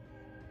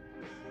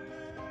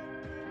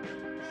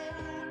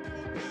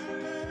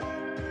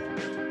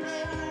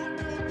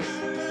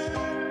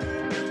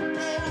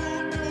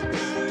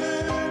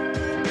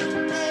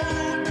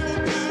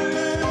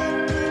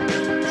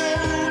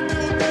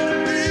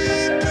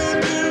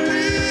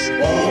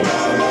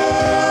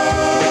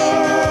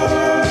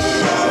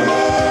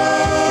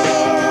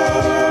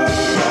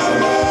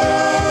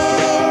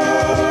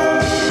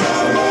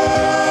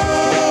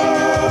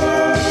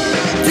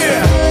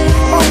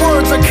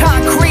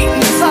 Concrete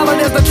and solid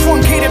as the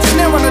truncated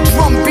snare on a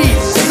drum beat.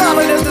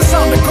 Solid as the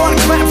sound of gun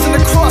claps in the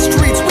cross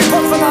streets. We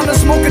puffin' on the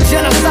smoke of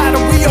genocide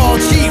and we all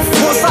chief.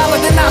 More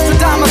solid than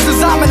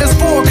Nostradamus' ominous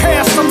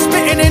forecast. I'm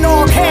spitting in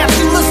all caps,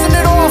 you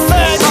listening all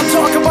fast. I'm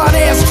talking about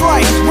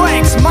airstrikes,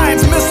 ranks,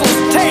 mines, missiles,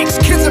 tanks,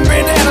 kids in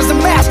bandanas and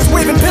masks,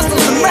 waving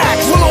pistols and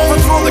racks. We'll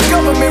overthrow the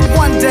government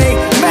one day.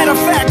 Matter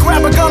of fact,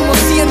 grab a gun,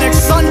 we'll see you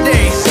next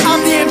Sunday.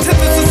 I'm the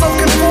antithesis of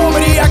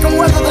conformity. I can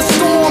weather the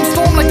storm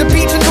like the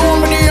beach in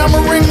Normandy. I'ma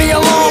ring the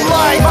alarm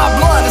like my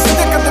blood is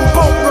thicker than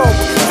boat rope,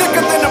 thicker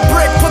than a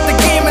brick, put the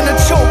game in a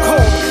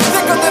chokehold,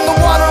 thicker than the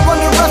water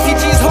under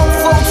refugees' hope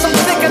floats. I'm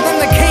thicker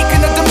than the cake in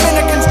the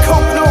Dominicans'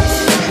 coke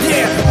notes.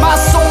 Yeah, my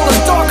soul is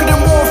darker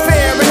than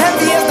warfare and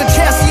heavy as the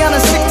chassis on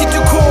a 62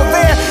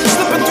 Corvair.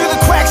 Slipping through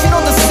the cracks, you know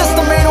the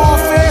system ain't all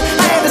fair.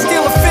 I had to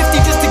steal a 50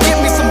 just to get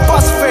me some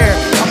bus fare.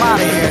 I'm out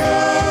of here.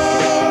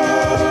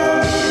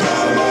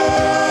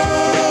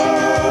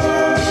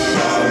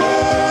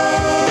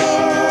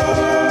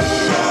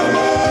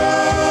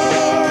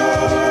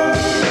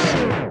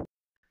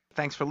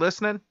 Thanks for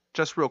listening.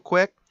 Just real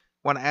quick,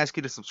 want to ask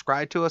you to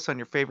subscribe to us on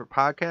your favorite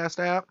podcast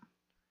app.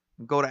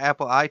 Go to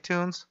Apple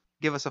iTunes,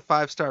 give us a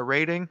 5-star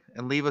rating,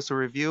 and leave us a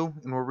review,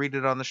 and we'll read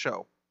it on the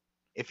show.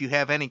 If you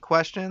have any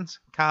questions,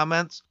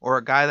 comments, or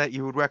a guy that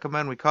you would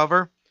recommend we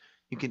cover,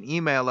 you can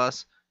email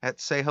us at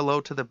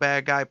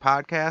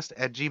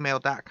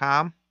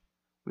sayhellotothabadguypodcast@gmail.com.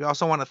 We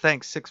also want to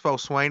thank Sixfo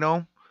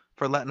Sueno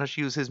for letting us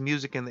use his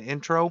music in the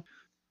intro.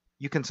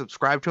 You can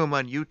subscribe to him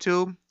on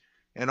YouTube,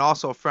 and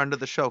also a friend of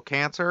the show,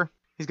 Cancer.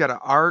 He's got an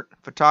art,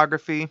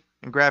 photography,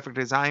 and graphic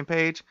design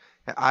page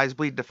at Eyes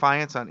Bleed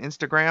Defiance on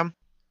Instagram.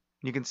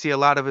 You can see a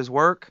lot of his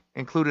work,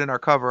 including our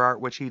cover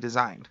art, which he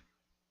designed.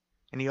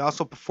 And he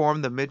also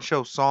performed the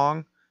mid-show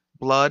song,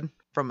 Blood,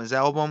 from his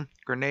album,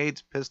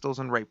 Grenades, Pistols,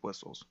 and Rape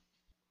Whistles.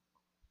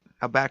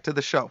 Now back to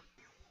the show.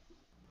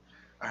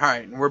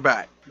 Alright, we're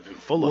back.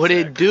 What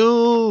it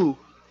do?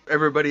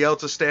 Everybody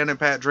else is standing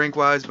pat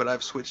drink-wise, but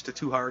I've switched to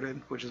Two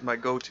Hearted, which is my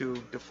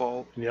go-to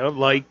default. Yeah,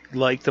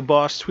 like the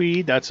Boss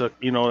Tweed, that's a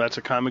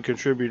common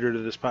contributor to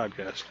this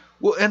podcast.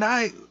 Well, and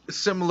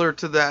similar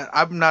to that,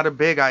 I'm not a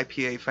big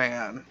IPA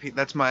fan.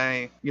 That's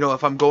my,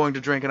 if I'm going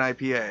to drink an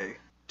IPA,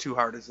 Two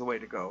Hearted is the way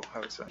to go, I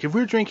would say. If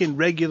we're drinking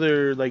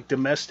regular,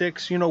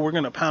 domestics, we're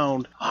going to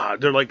pound,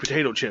 they're like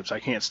potato chips. I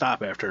can't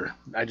stop after.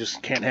 I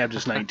just can't have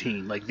just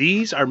 19.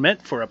 These are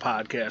meant for a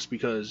podcast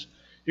because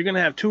you're going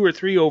to have 2 or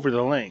 3 over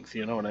the length,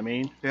 you know what I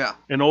mean? Yeah.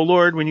 And oh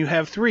Lord, when you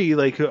have 3,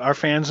 our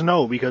fans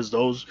know, because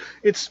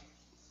it's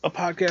a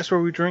podcast where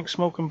we drink,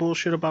 smoke, and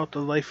bullshit about the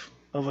life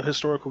of a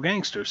historical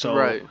gangster. So,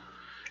 right.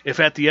 if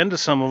at the end of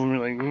some of them you're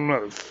like,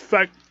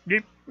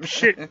 motherfucker,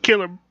 shit,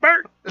 killer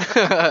Bert.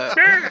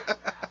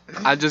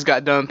 I just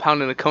got done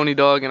pounding a coney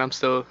dog, and I'm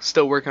still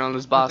working on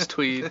this Boss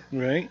Tweed.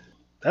 Right.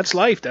 That's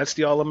life. That's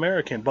the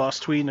all-American. Boss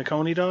Tweed and a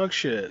coney dog?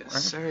 Shit.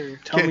 Yes, sir.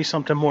 Tell me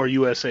something more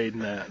USA than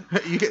that.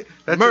 That's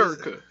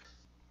America.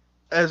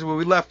 As when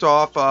we left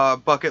off,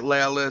 Bucket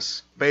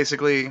Lalis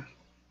basically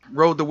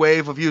rode the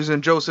wave of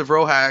using Jozef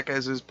Rohac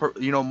as his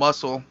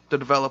muscle to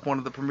develop one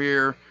of the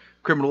premier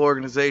criminal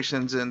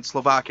organizations in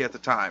Slovakia at the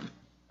time.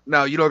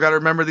 Now, you don't got to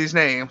remember these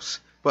names,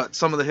 but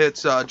some of the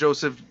hits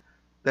Jozef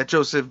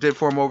did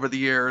for him over the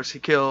years. He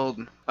killed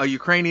a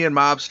Ukrainian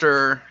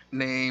mobster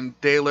named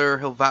Daler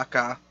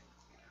Hilvaka,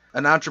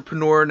 an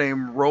entrepreneur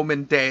named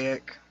Roman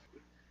Dajek,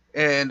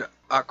 and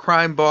a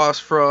crime boss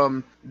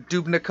from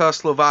Dubnica,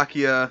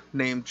 Slovakia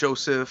named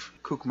Jozef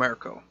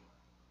Kukmerko.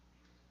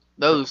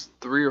 Those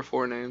 3 or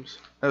 4 names.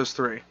 That was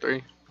 3.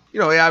 3. He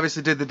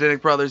obviously did the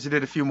Dinnick brothers. He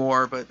did a few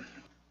more, but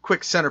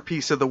quick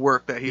centerpiece of the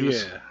work that he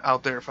was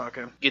out there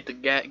fucking. Get the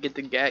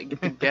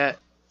gat.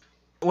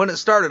 When it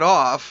started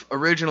off,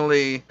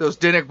 originally, those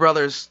Dinnick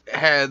brothers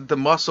had the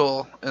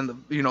muscle and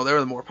they were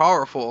the more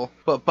powerful,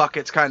 but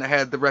Buckets kind of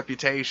had the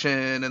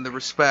reputation and the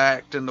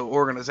respect and the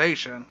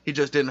organization. He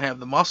just didn't have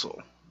the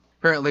muscle.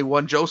 Apparently,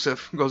 one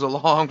Jozef goes a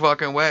long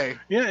fucking way.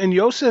 Yeah, and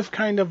Jozef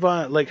kind of,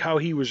 like how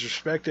he was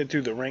respected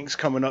through the ranks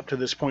coming up to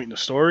this point in the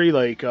story,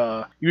 like,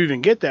 you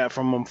even get that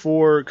from him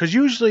because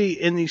usually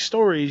in these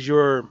stories,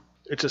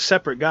 it's a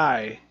separate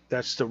guy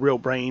that's the real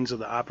brains of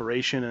the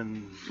operation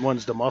and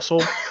one's the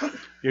muscle.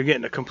 You're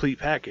getting a complete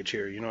package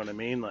here, you know what I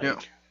mean? Like, yeah.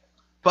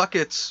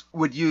 Buckets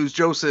would use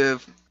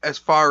Jozef as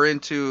far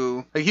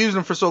into... He used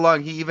him for so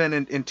long, he even,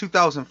 in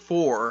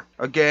 2004,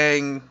 a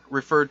gang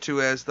referred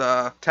to as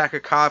the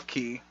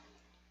Takakovki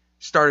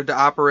started to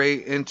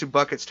operate into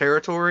Bucket's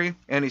territory,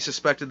 and he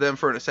suspected them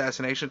for an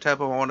assassination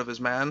attempt on one of his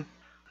men.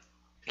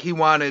 He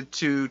wanted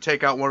to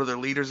take out one of their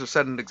leaders to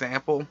set an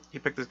example. He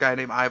picked this guy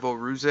named Ivo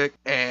Ruzic,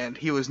 and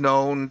he was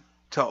known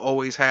to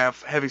always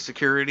have heavy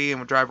security and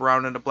would drive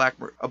around in a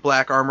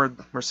black armored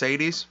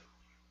Mercedes.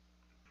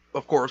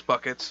 Of course,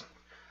 Buckets.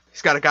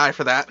 He's got a guy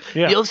for that.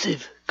 Yeah.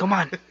 Jozef, come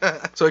on.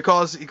 So he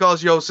calls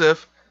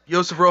Jozef.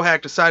 Jozef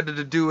Rohac decided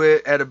to do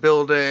it at a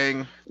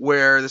building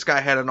where this guy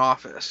had an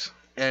office.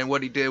 And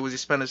what he did was he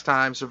spent his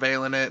time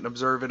surveilling it and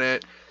observing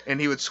it. And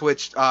he would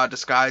switch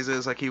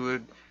disguises, like he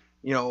would,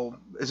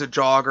 as a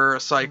jogger, a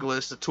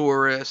cyclist, a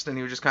tourist, and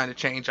he would just kind of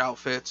change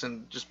outfits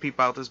and just peep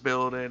out this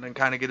building and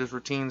kind of get his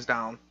routines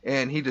down.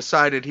 And he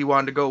decided he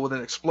wanted to go with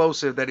an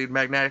explosive that he'd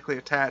magnetically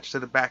attach to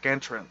the back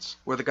entrance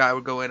where the guy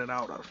would go in and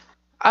out of.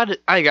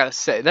 I gotta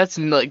say, that's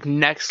like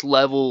next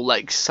level,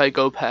 like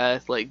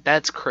psychopath. Like,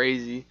 that's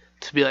crazy.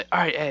 To be like, all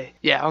right, hey,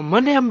 yeah, on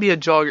Monday I'm gonna be a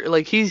jogger.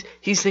 Like, he's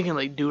thinking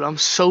like, dude, I'm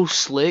so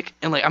slick,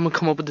 and like I'm gonna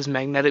come up with this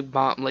magnetic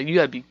bomb. Like, you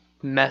gotta be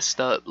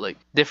messed up. Like,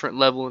 different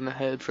level in the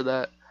head for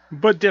that.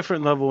 But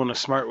different level in a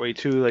smart way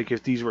too. Like,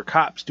 if these were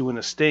cops doing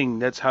a sting,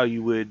 that's how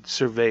you would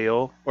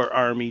surveil, or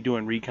army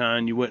doing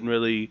recon. You wouldn't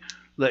really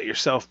let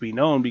yourself be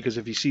known, because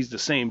if he sees the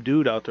same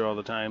dude out there all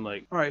the time,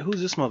 like, all right,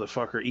 who's this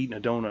motherfucker eating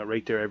a donut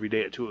right there every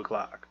day at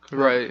 2:00?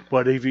 Right.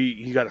 But if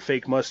he got a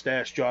fake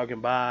mustache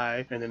jogging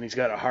by, and then he's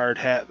got a hard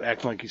hat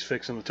acting like he's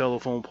fixing the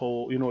telephone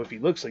pole, if he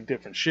looks like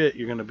different shit,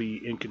 you're gonna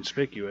be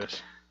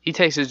inconspicuous. He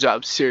takes his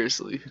job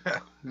seriously.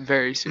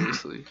 Very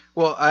seriously.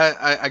 Well,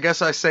 I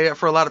guess I say it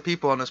for a lot of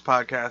people on this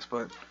podcast,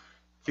 but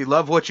if you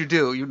love what you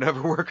do, you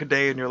never work a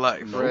day in your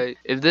life. Right.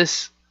 If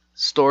this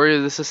story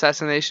of this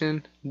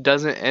assassination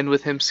doesn't end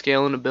with him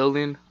scaling a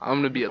building,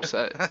 I'm going to be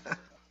upset.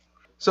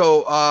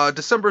 So,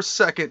 December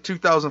 2nd,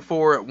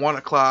 2004 at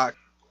 1:00,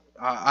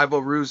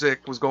 Ivo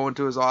Ruzic was going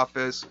to his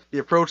office. He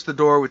approached the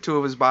door with 2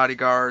 of his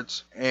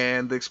bodyguards,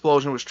 and the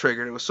explosion was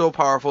triggered. It was so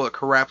powerful it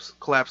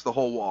collapsed the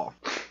whole wall.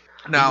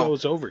 Now, it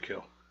was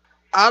overkill.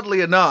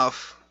 Oddly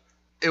enough,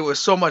 it was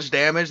so much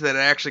damage that it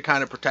actually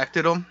kind of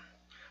protected him.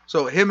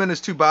 So him and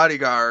his 2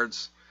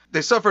 bodyguards,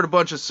 they suffered a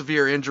bunch of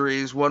severe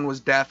injuries. One was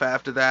deaf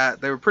after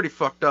that. They were pretty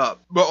fucked up.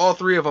 But all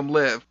 3 of them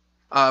lived.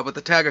 But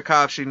the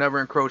Tagakovsky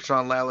never encroached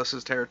on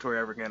Lalis's territory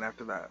ever again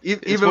after that.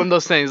 It's one of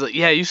those things, like,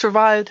 yeah, you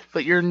survived,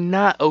 but you're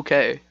not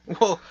okay.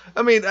 Well,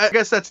 I mean, I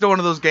guess that's one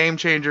of those game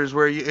changers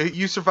where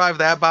you survive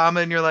that bomb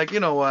and you're like, you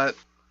know what?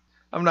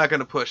 I'm not going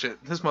to push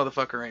it. This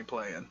motherfucker ain't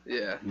playing.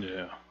 Yeah.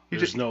 Yeah.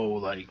 There's no,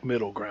 like,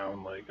 middle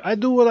ground. Like, I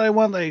do what I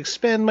want. I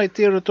expand my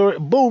territory.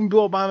 Boom,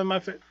 blow a bomb in my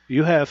face.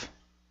 You have.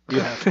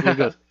 We're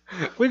good.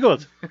 We're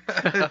good.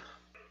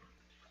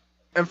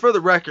 And for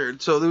the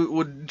record, so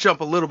we'll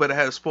jump a little bit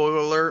ahead of spoiler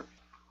alert.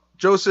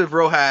 Jozef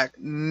Rohac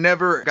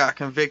never got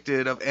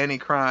convicted of any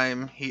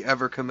crime he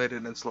ever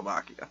committed in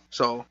Slovakia.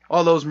 So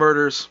all those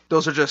murders,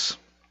 those are just...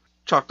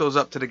 chalk those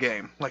up to the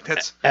game. Like,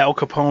 that's Al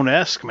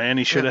Capone-esque, man.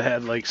 He should have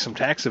had like some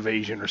tax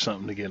evasion or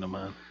something to get him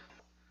on.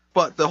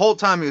 But the whole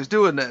time he was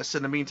doing this,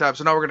 in the meantime,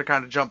 so now we're going to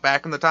kind of jump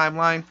back in the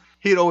timeline.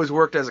 He had always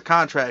worked as a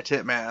contract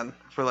hitman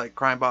for like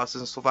crime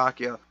bosses in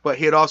Slovakia, but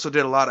he had also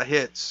did a lot of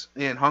hits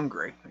in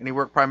Hungary, and he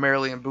worked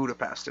primarily in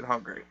Budapest in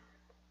Hungary.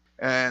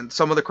 And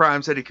some of the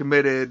crimes that he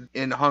committed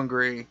in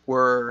Hungary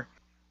were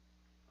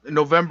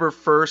November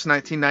 1st,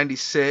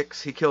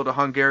 1996, he killed a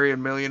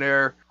Hungarian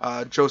millionaire,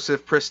 Jozef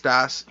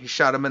Pristas. He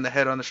shot him in the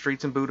head on the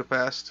streets in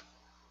Budapest.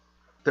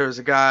 There's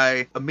a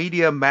guy, a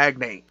media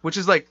magnate, which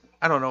is like,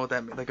 I don't know what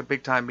that means, like a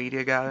big-time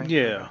media guy.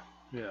 Yeah.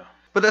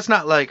 But that's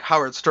not like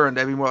Howard Stern.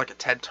 That'd be more like a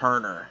Ted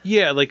Turner.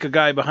 Yeah, like a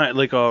guy behind,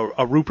 like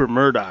a Rupert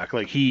Murdoch.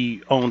 Like,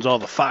 he owns all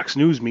the Fox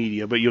News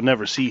media, but you'll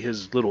never see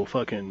his little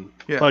fucking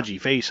pudgy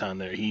face on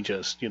there. He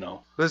just,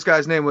 This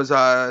guy's name was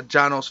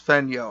János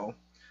Fenyő.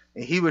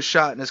 And he was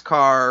shot in his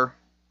car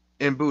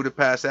in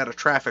Budapest at a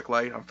traffic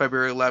light on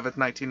February 11th,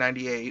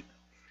 1998.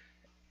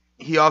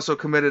 He also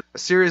committed a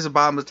series of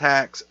bomb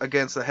attacks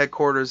against the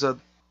headquarters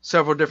of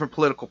several different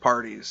political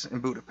parties in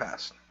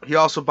Budapest. He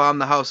also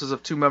bombed the houses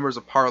of 2 members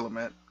of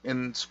parliament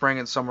in spring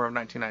and summer of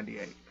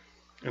 1998.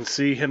 And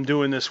see, him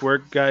doing this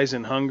work, guys,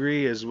 in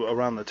Hungary is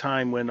around the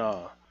time when,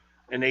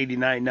 in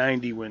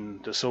 89-90, when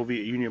the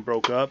Soviet Union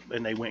broke up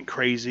and they went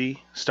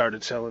crazy,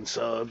 started selling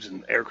subs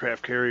and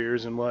aircraft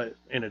carriers and what,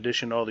 in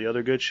addition to all the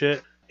other good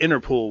shit.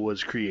 Interpol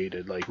was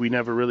created. Like, we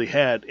never really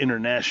had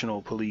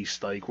international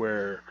police, like,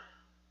 where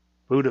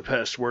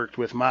Budapest worked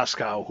with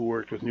Moscow, who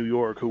worked with New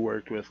York, who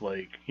worked with,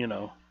 like,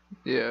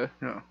 Yeah.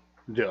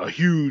 a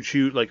huge,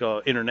 like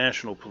a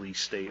international police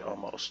state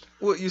almost.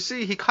 Well, you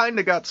see, he kind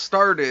of got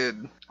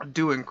started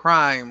doing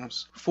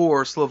crimes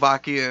for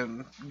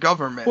Slovakian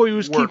government. Well, he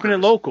was workers. keeping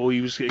it local.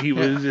 He was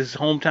his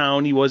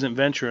hometown. He wasn't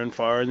venturing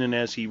far. And then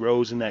as he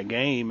rose in that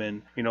game,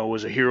 and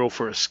was a hero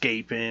for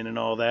escaping and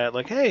all that.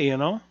 Like, hey,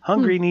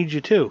 Hungary needs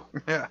you too.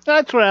 Yeah.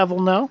 I travel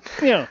now.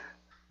 Yeah.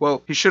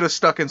 Well, he should have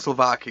stuck in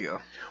Slovakia.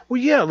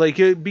 Well, yeah,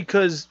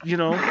 because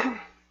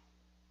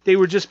they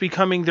were just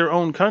becoming their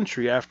own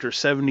country after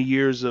 70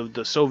 years of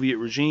the Soviet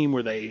regime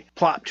where they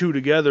plopped 2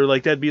 together.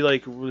 Like, that'd be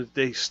like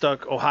they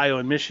stuck Ohio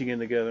and Michigan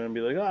together and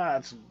be like,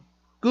 it's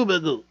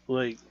gooba.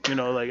 Like,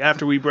 like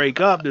after we break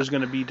up, there's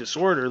going to be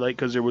disorder. Like,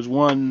 because there was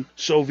one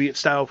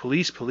Soviet-style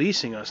police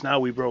policing us. Now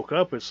we broke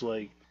up. It's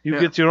like, you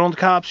get your own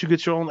cops, you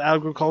get your own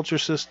agriculture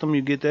system,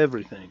 you get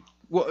everything.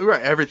 Well,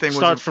 right, everything was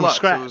Start in from flux.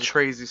 scratch. It was a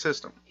crazy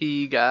system.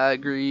 He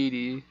got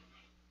greedy.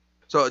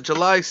 So,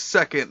 July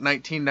 2nd,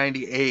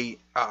 1998,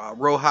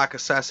 Rohac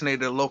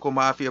assassinated a local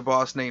mafia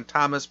boss named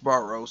Thomas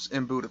Barros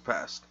in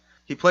Budapest.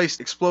 He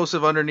placed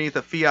explosive underneath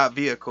a Fiat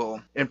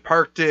vehicle and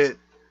parked it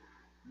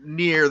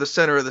near the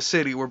center of the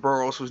city where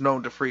Barros was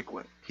known to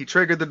frequent. He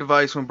triggered the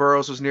device when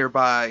Barros was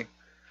nearby,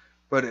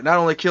 but it not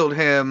only killed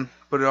him,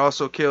 but it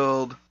also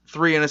killed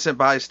 3 innocent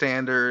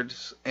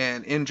bystanders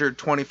and injured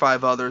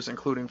 25 others,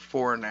 including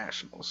foreign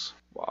nationals.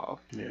 Wow.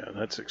 Yeah,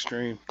 that's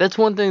extreme. That's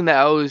one thing that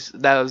I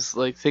was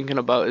like thinking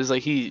about is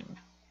like he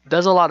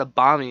does a lot of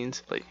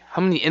bombings. Like,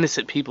 how many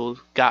innocent people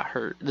got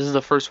hurt? This is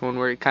the first one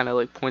where he kind of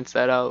like points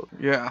that out.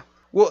 Yeah.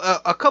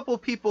 Well, a couple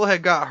of people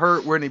had got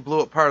hurt when he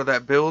blew up part of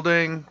that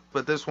building,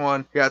 but this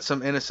one got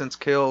some innocents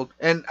killed.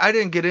 And I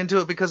didn't get into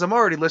it because I'm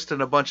already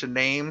listing a bunch of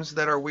names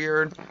that are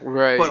weird.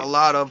 Right. But a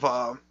lot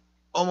of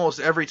almost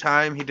every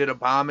time he did a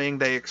bombing,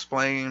 they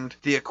explained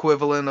the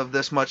equivalent of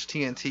this much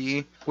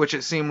TNT, which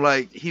it seemed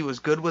like he was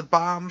good with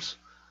bombs,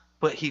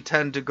 but he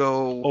tended to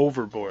go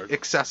overboard,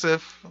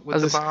 excessive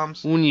with the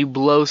bombs. When you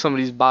blow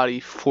somebody's body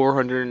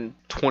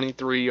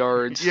 423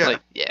 yards, Yeah.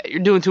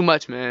 You're doing too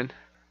much, man.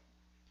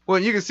 Well,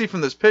 you can see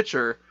from this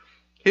picture,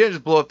 he didn't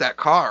just blow up that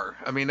car.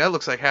 I mean, that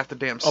looks like half the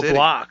damn city. A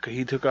block.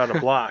 He took out a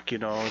block,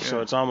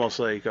 so it's almost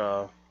like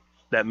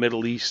that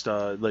Middle East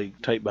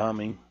type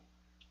bombing.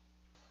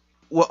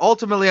 What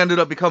ultimately ended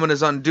up becoming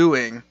his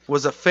undoing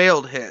was a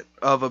failed hit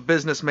of a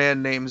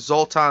businessman named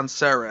Zoltan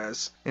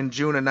Serez in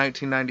June of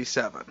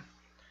 1997.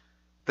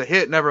 The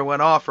hit never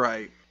went off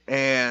right,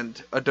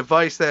 and a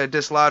device that had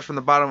dislodged from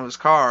the bottom of his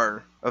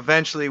car,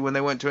 eventually when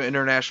they went to an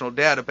international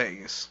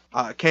database,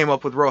 came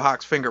up with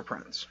Rohac's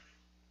fingerprints.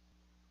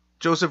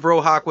 Jozef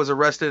Rohac was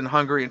arrested in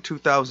Hungary in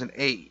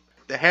 2008.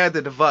 They had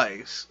the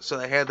device, so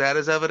they had that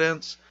as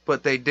evidence,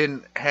 but they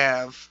didn't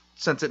have,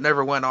 since it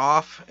never went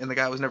off and the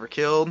guy was never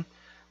killed,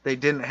 they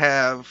didn't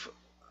have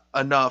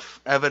enough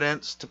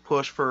evidence to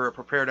push for a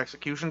prepared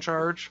execution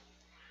charge.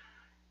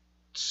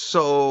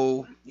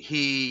 So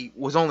he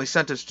was only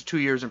sentenced to 2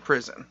 years in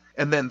prison.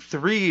 And then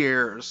 3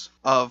 years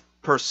of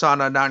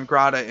persona non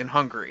grata in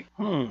Hungary.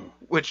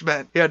 Which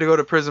meant he had to go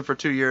to prison for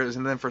 2 years,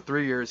 and then for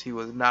 3 years he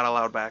was not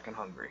allowed back in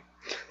Hungary.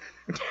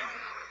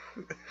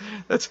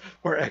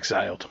 Or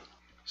exiled.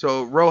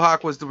 So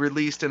Rohac was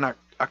released in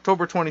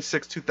October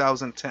 26,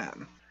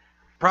 2010.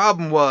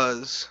 Problem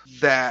was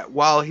that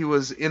while he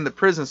was in the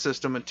prison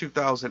system in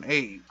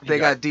 2008, they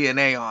got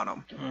DNA on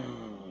him.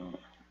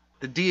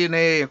 The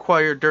DNA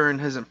acquired during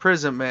his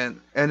imprisonment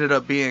ended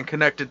up being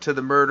connected to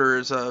the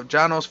murders of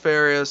János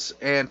Farias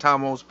and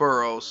Thomas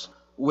Barros,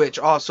 which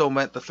also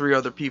meant the 3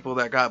 other people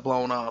that got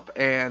blown up.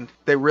 And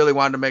they really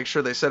wanted to make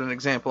sure they set an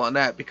example on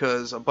that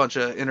because a bunch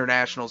of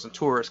internationals and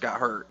tourists got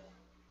hurt.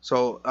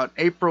 So on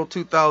April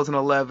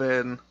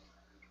 2011,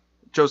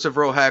 Jozef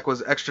Rohac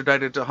was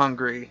extradited to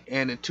Hungary,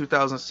 and in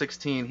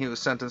 2016 he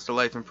was sentenced to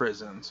life in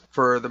prison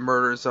for the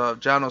murders of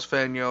János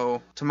Fenyő,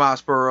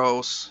 Thomas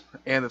Barros,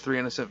 and the 3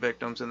 innocent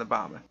victims in the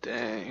bombing.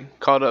 Dang.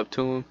 Caught up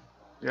to him.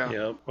 Yeah.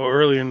 Yeah. Well,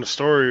 earlier in the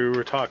story, we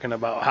were talking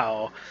about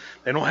how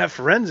they don't have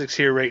forensics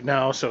here right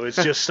now, so it's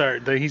just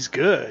he's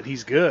good.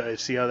 He's good.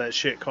 See how that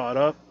shit caught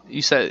up?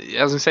 You said,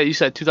 I was gonna say, you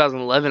said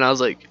 2011. I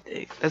was like,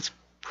 hey, that's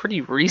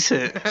pretty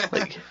recent.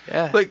 Like,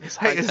 yeah. Like, it's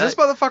hey, high is tech. this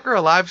motherfucker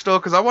alive still?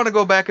 Because I want to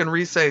go back and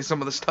re-say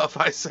some of the stuff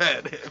I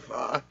said.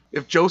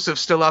 If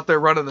Joseph's still out there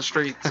running the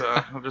streets,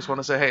 I just want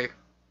to say, hey,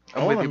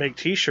 I want to make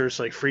T-shirts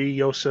like "Free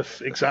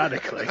Jozef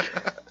Exotic," like.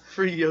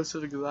 Free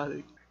Joseph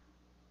Exotic.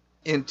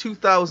 In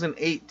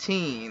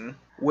 2018,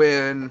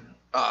 when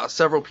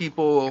several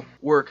people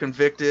were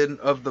convicted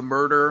of the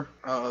murder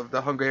of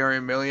the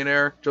Hungarian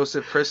millionaire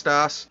Jozef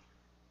Christos,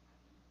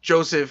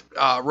 Jozef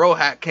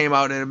Rohac came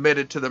out and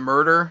admitted to the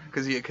murder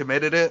because he had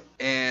committed it,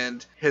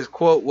 and his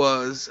quote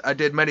was, "I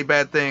did many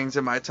bad things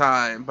in my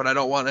time, but I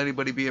don't want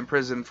anybody to be in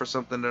prison for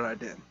something that I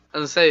did." I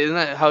was gonna say, isn't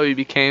that how he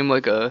became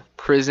like a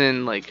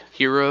prison like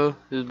hero?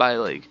 Is by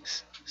like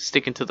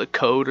sticking to the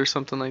code or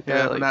something like that?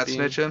 Yeah, like not being,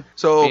 snitching.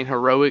 So being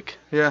heroic.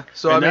 yeah,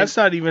 so And I mean, that's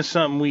not even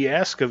something we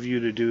ask of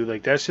you to do.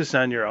 Like, that's just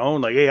on your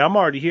own. Like, hey, I'm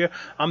already here.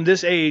 I'm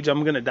this age.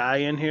 I'm going to die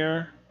in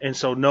here. And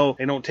so, no,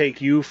 they don't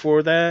take you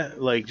for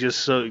that. Like,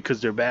 just so,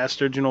 because they're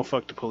bastards,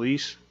 fuck the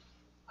police.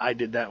 I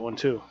did that one,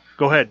 too.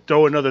 Go ahead.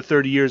 Throw another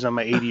 30 years on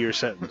my 80-year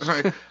sentence.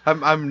 right,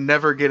 I'm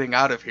never getting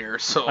out of here.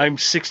 So I'm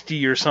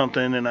 60 or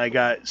something, and I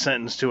got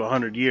sentenced to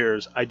 100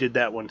 years. I did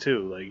that one, too.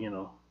 Like,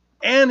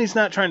 And he's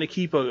not trying to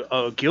keep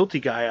a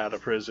guilty guy out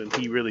of prison.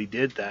 He really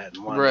did that.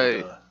 And wanted Right.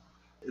 to,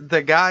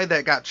 the guy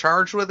that got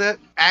charged with it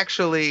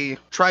actually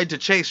tried to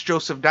chase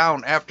Joseph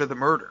down after the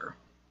murder.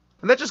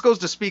 And that just goes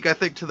to speak, I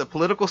think, to the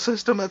political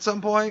system at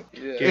some point.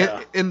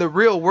 Yeah. In the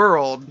real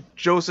world,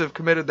 Joseph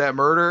committed that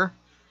murder,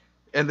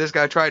 and this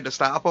guy tried to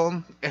stop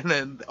him, and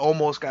then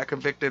almost got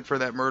convicted for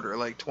that murder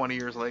like 20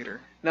 years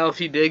later. Now, if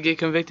he did get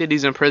convicted,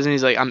 he's in prison.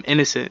 He's like, I'm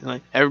innocent.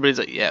 Like everybody's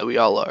like, yeah, we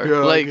all are.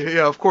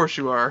 Yeah, of course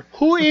you are.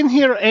 Who in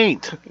here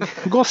ain't?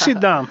 Go sit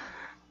down.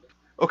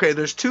 Okay,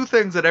 there's two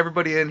things that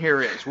everybody in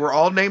here is. We're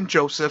all named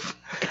Joseph,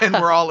 and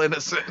we're all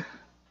innocent.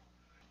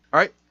 All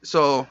right,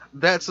 so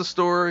that's the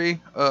story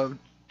of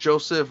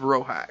Jozef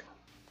Rohac.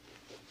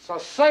 So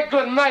say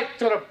good night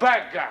to the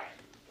bad guy.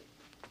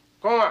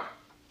 Go on.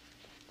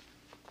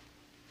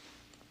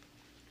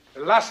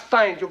 The last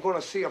time you're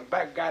gonna see a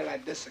bad guy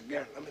like this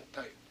again, let me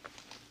tell you.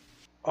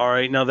 All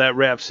right, now that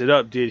wraps it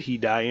up. Did he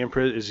die in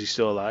prison? Is he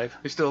still alive?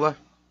 He's still alive.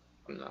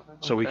 No.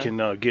 So we Okay.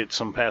 can get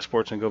some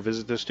passports and go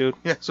visit this dude?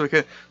 Yeah, so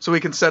we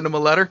can send him a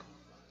letter.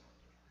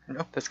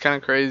 That's kind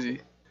of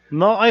crazy.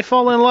 No, I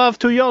fall in love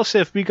to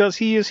Joseph because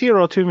he is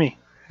hero to me.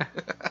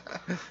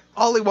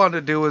 All he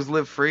wanted to do was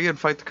live free and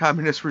fight the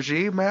communist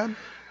regime, man.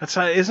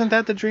 Isn't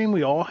that the dream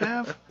we all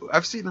have?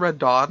 I've seen Red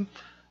Dawn.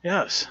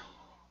 Yes.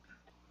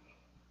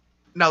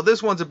 Now,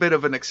 this one's a bit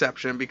of an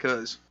exception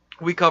because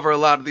we cover a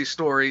lot of these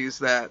stories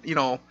that,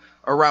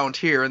 around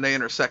here and they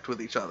intersect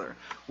with each other.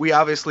 We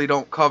obviously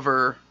don't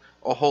cover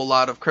a whole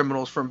lot of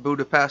criminals from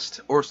Budapest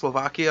or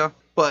Slovakia,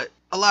 but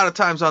a lot of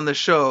times on this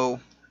show,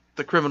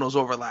 the criminals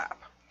overlap.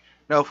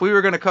 Now, if we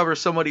were going to cover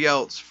somebody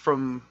else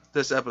from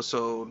this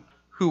episode,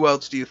 who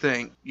else do you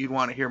think you'd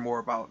want to hear more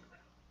about?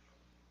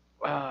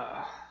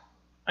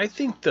 I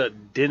think the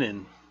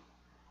Dinnin.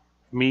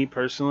 Me,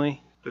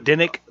 personally. The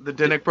Dinnick. The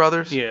Dinnick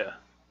brothers? Yeah.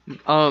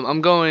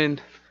 I'm going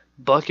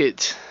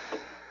Buckets.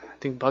 I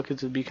think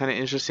Buckets would be kind of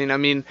interesting. I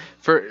mean,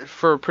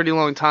 for a pretty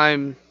long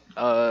time,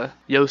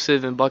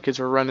 Joseph and Buckets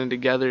were running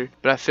together,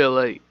 but I feel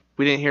like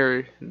we didn't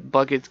hear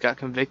Buckets got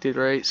convicted,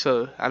 right?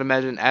 So I'd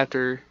imagine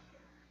after,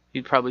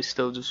 he probably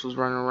still just was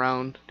running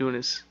around doing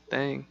his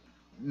thing.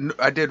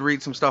 I did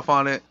read some stuff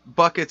on it.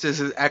 Buckets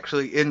is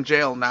actually in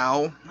jail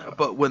now,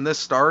 but when this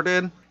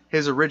started,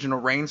 his original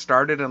reign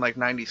started in like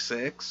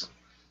 96,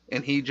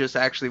 and he just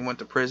actually went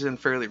to prison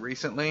fairly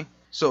recently.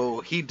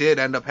 So he did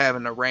end up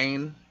having a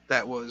reign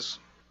that was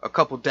a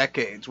couple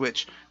decades,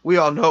 which we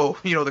all know,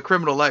 the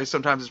criminal life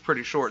sometimes is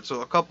pretty short.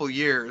 So a couple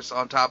years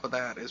on top of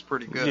that is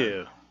pretty good.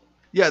 Yeah.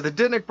 Yeah, the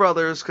Dinnick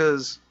brothers,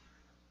 because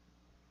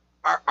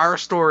our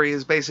story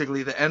is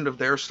basically the end of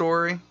their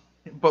story.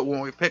 But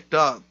when we picked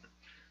up,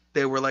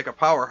 they were like a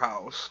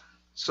powerhouse.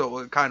 So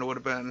it kind of would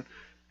have been,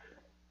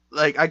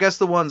 like, I guess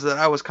the ones that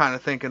I was kind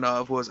of thinking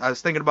of was, I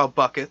was thinking about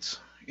Buckets,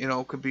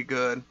 could be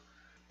good.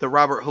 The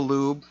Robert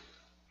Halub,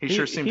 he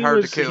sure seemed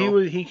hard to kill.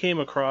 He came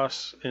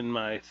across in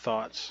my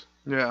thoughts.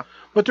 Yeah.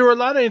 But there were a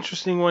lot of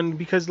interesting ones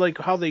because, like,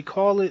 how they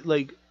call it,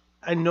 like,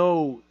 I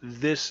know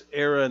this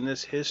era and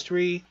this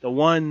history. The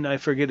one, I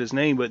forget his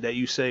name, but that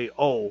you say,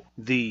 oh,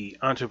 the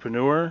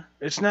entrepreneur.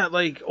 It's not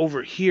like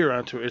over here,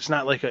 it's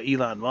not like a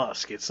Elon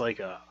Musk. It's like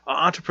a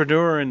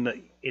entrepreneur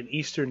in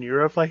Eastern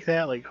Europe like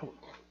that. Like,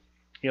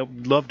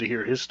 love to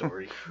hear his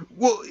story.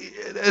 Well,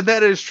 and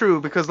that is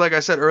true because, like I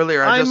said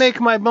earlier, I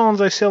make my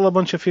bones. I sell a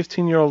bunch of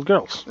 15-year-old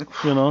girls.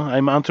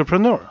 I'm an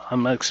entrepreneur.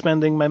 I'm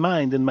expanding my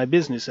mind and my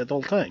business at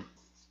all time.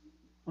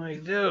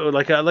 Like, dude,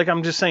 like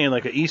I'm just saying,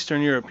 like an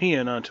Eastern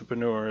European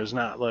entrepreneur is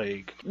not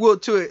like. Well,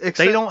 they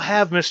don't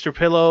have Mr.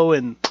 Pillow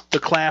and the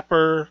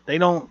Clapper. They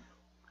don't.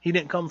 He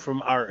didn't come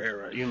from our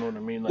era. You know what I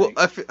mean? Like,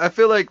 well, I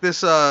feel like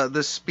this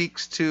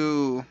speaks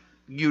to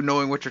you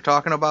knowing what you're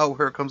talking about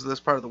where it comes to this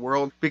part of the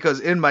world, because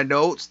in my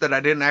notes that I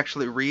didn't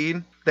actually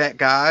read, that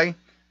guy,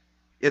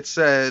 it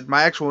said,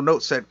 my actual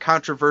note said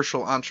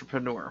controversial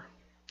entrepreneur.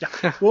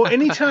 Well,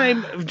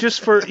 anytime, just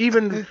for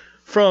even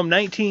from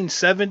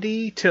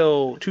 1970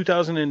 till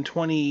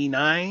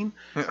 2029,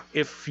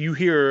 if you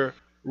hear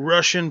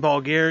Russian,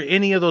 Bulgaria,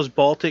 any of those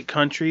Baltic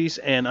countries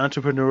and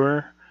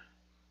entrepreneur,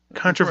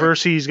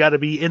 controversy's got to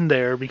be in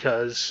there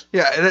because...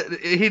 Yeah,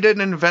 he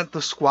didn't invent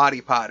the squatty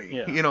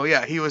potty.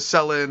 Yeah. He was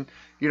selling,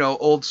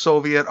 old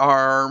Soviet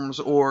arms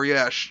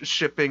or,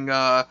 shipping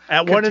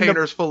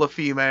containers full of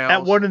females.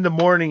 At 1 in the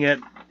morning in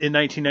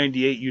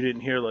 1998, you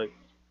didn't hear like,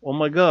 oh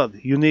my God,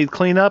 you need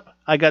cleanup?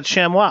 I got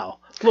ShamWow.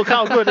 Look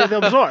how good it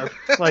absorbed.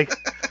 Like,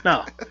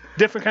 no,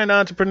 different kind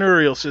of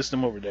entrepreneurial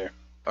system over there.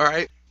 All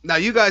right. Now,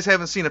 you guys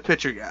haven't seen a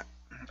picture yet.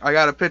 I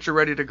got a picture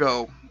ready to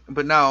go.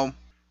 But now,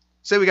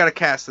 say we got to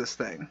cast this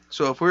thing.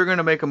 So if we were going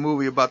to make a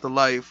movie about the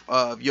life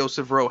of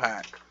Jozef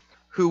Rohac,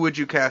 who would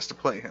you cast to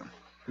play him?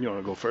 You want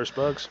to go first,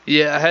 Bugs?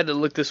 Yeah, I had to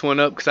look this one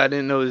up because I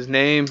didn't know his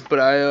name, but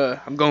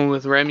I'm going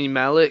with Rami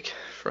Malek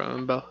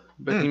from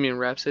Bohemian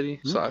Rhapsody,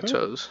 so I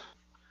chose.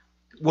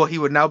 Well, he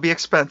would now be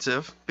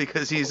expensive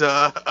because he's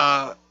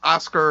a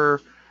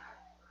Oscar.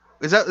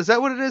 Is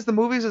that what it is? The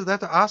movies, is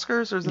that the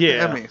Oscars or is it the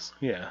Emmys?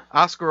 Yeah.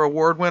 Oscar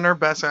award winner,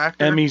 best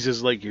actor. Emmys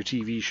is like your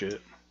TV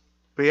shit.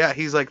 But yeah,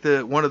 he's like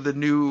one of the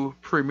new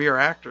premier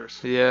actors.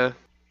 Yeah.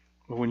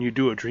 When you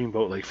do a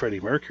dreamboat like Freddie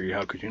Mercury,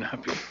 how could you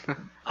not be?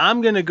 I'm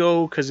gonna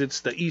go because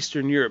it's the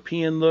Eastern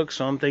European look,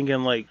 so I'm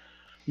thinking like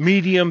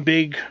medium,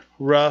 big,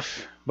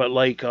 rough, but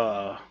like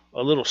a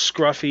little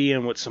scruffy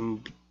and with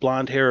some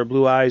blonde hair or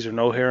blue eyes or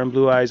no hair and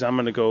blue eyes. I'm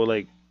gonna go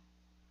like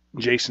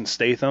Jason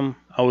Statham.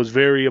 I was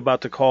very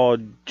about to call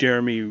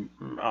Jeremy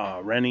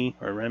Renner.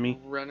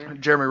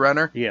 Jeremy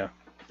Renner. Yeah.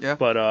 Yeah.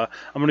 But I'm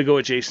gonna go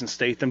with Jason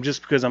Statham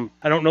just because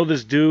I don't know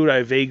this dude.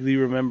 I vaguely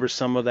remember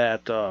some of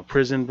that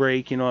Prison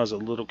Break, as a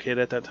little kid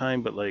at that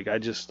time. But like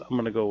I'm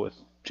gonna go with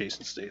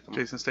Jason Statham.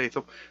 Jason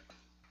Statham.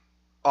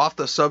 Off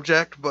the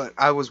subject, but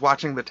I was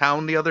watching The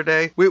Town the other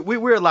day. We're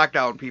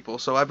lockdown people,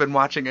 so I've been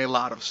watching a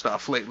lot of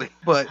stuff lately.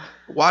 But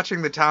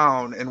watching The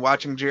Town and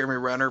watching Jeremy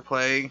Renner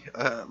play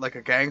like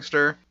a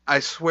gangster, I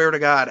swear to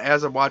God,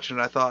 as I'm watching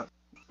it, I thought,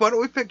 why don't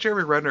we pick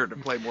Jeremy Renner to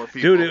play more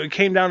people? Dude, it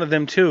came down to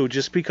them too,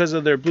 just because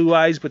of their blue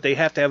eyes, but they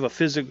have to have a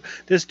physical...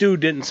 This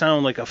dude didn't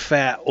sound like a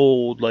fat,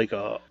 old, like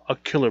a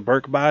Killer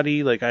Burke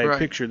body. Like, I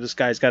picture this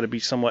guy's got to be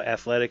somewhat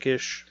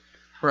athletic-ish.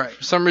 Right.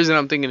 For some reason,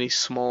 I'm thinking he's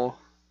small.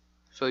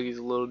 I feel like he's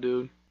a little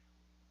dude.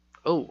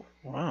 Oh.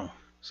 Wow.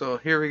 So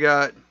here we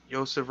got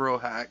Jozef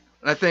Rohac.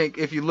 And I think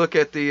if you look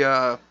at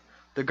the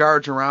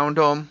guards around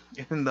him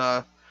in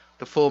the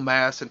full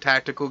mask and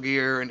tactical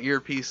gear and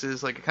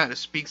earpieces, like it kind of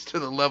speaks to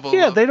the level.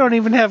 Yeah, they don't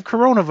even have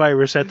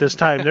coronavirus at this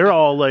time. They're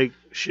all like,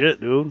 shit,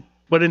 dude.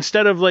 But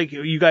instead of like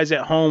you guys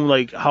at home,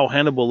 like how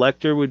Hannibal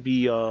Lecter would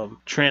be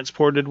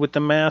transported with the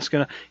mask,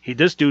 and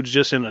this dude's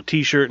just in a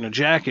t-shirt and a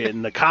jacket,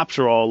 and the cops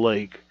are all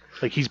like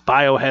he's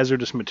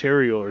biohazardous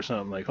material or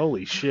something. Like,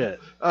 holy shit.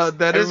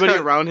 Everybody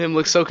around him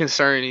looks so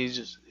concerned.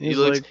 He's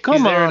like,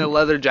 come on. There in a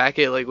leather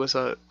jacket. Like, what's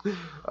up?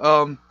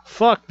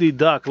 Fuck the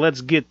duck. Let's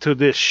get to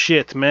this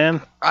shit,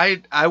 man.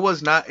 I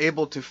was not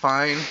able to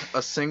find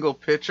a single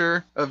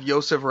picture of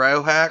Jozef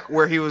Rohac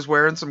where he was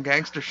wearing some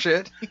gangster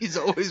shit. He's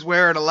always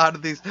wearing a lot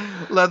of these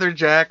leather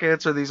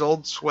jackets or these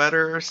old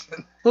sweaters.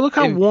 Well, look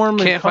how warm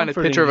and can't find a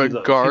picture of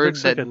a guard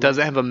that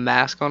doesn't have a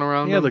mask on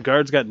around him. Yeah, the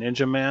guard's got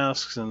ninja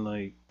masks and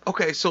like...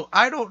 Okay, so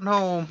I don't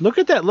know... Look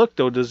at that look,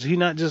 though. Does he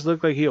not just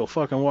look like he'll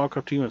fucking walk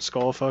up to you and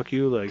skull fuck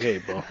you? Like, hey,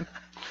 bro.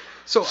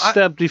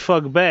 Step the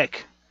fuck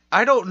back.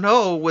 I don't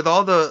know with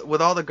all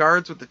the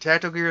guards with the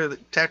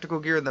tactical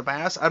gear and the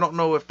mask. I don't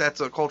know if that's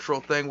a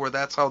cultural thing where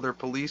that's how their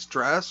police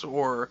dress,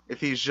 or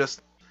if he's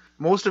just...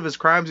 Most of his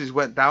crimes he's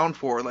went down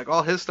for. Like,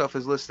 all his stuff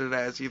is listed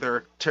as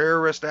either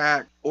terrorist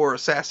act or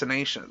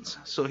assassinations.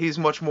 So he's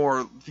much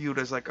more viewed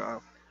as like a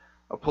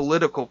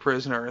political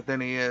prisoner than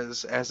he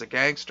is as a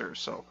gangster.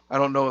 So I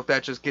don't know if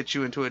that just gets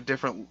you into a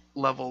different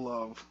level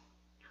of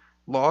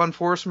law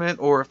enforcement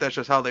or if that's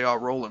just how they all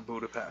roll in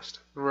Budapest.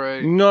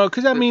 Right. No,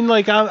 because I mean,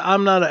 like,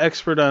 I'm not an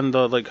expert on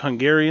the like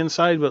Hungarian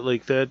side, but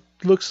like that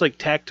looks like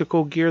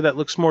tactical gear. That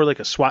looks more like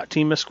a SWAT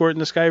team escorting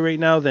this guy right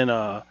now than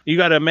you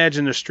got to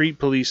imagine the street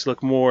police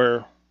look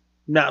more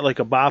not like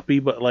a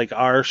boppy, but like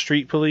our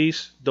street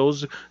police.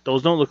 Those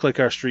don't look like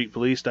our street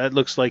police. That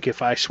looks like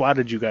if I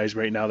swatted you guys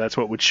right now, that's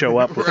what would show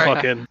up with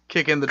fucking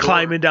kicking the door,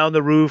 climbing down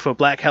the roof, a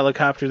black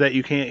helicopter that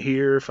you can't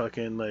hear,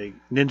 fucking like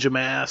ninja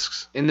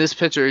masks. In this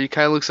picture, he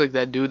kind of looks like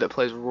that dude that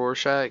plays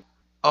Rorschach.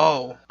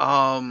 Oh,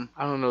 I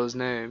don't know his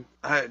name.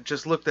 I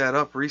just looked that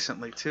up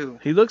recently too.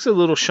 He looks a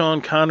little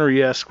Sean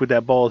Connery-esque with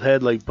that bald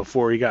head, like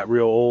before he got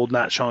real old.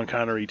 Not Sean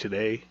Connery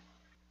today.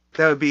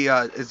 That would be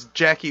it's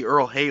Jackie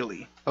Earl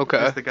Haley. Okay.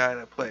 That's the guy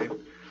that played.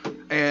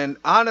 And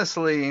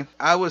honestly,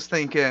 I was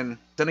thinking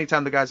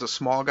anytime the guy's a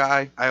small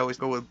guy, I always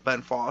go with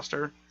Ben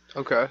Foster.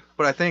 Okay.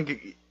 But I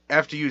think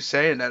after you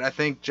saying that, I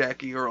think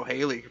Jackie Earl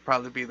Haley could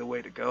probably be the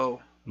way to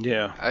go.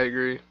 Yeah. I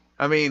agree.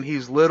 I mean,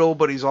 he's little,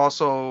 but he's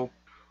also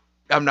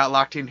I'm not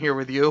locked in here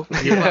with you.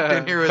 You're locked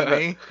in here with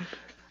me.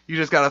 You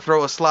just got to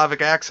throw a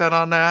Slavic accent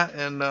on that,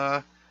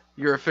 and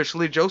you're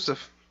officially Jozef.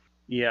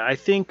 Yeah, I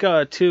think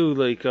too,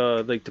 like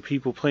the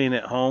people playing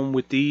at home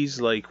with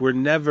these, like we're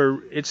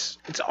never. It's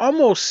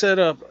almost set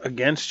up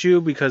against you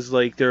because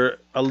like they're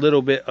a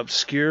little bit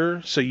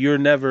obscure, so you're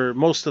never.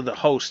 Most of the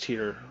hosts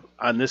here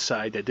on this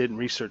side that didn't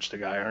research the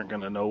guy aren't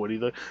gonna know what he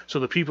look. So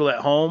the people at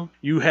home,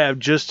 you have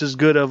just as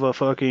good of a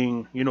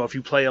fucking, if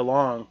you play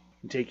along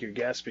and take your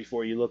guess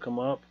before you look him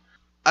up.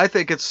 I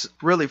think it's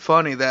really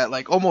funny that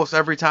like almost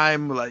every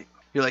time like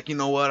you're like, you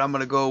know what, I'm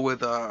gonna go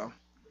with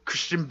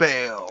Christian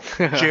Bale,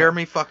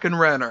 Jeremy fucking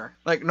Renner.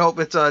 Like, nope,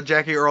 it's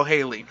Jackie Earl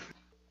Haley.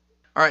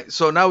 All right,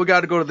 so now we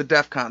got to go to the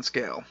DEF CON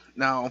scale.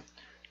 Now,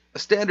 a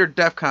standard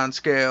DEF CON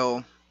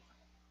scale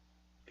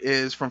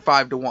is from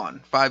 5 to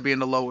 1, 5 being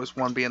the lowest,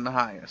 1 being the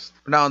highest.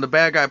 Now, on the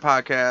Bad Guy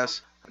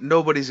podcast,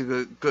 nobody's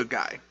a good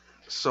guy.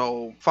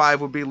 So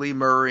 5 would be Lee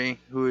Murray,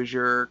 who is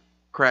your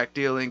crack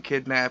dealing,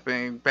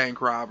 kidnapping,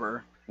 bank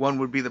robber. 1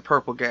 would be the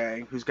Purple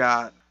Gang, who's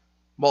got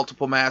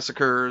multiple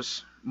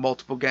massacres,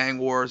 multiple gang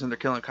wars, and they're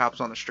killing cops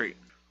on the street.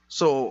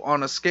 So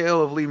on a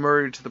scale of Lee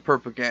Murray to the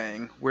Purple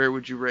Gang, where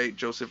would you rate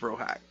Jozef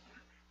Rohac?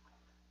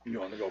 You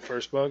want to go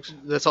first, Bugs?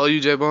 That's all you,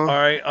 J-Bone? All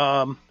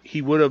right.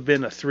 He would have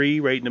been a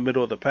 3 right in the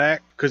middle of the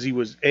pack because he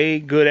was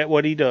good at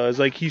what he does.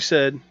 Like he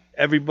said,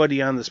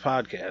 everybody on this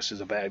podcast is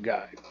a bad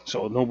guy,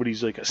 so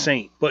nobody's like a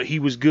saint. But he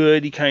was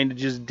good. He kind of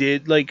just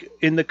did like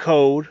in the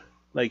code.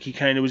 Like, he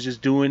kind of was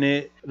just doing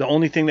it. The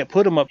only thing that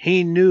put him up,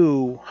 he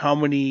knew how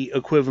many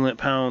equivalent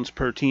pounds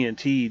per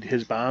TNT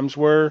his bombs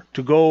were.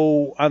 To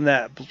go on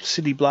that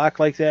city block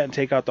like that and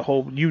take out the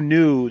whole... You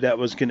knew that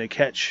was going to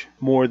catch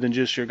more than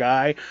just your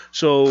guy.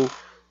 So,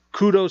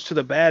 kudos to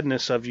the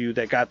badness of you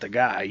that got the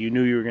guy. You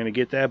knew you were going to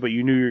get that, but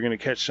you knew you were going to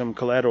catch some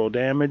collateral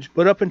damage.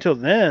 But up until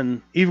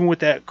then, even with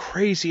that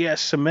crazy-ass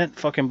cement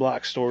fucking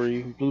block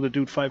story, blew the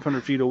dude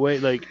 500 feet away,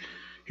 like,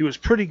 he was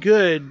pretty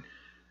good.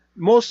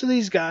 Most of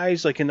these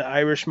guys, like in the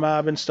Irish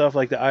mob and stuff,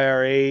 like the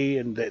IRA,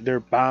 and they're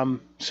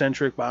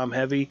bomb-centric,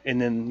 bomb-heavy. And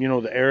then,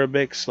 the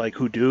Arabics, like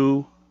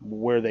Hudu,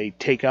 where they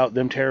take out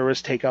them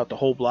terrorists, take out the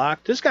whole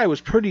block. This guy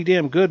was pretty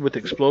damn good with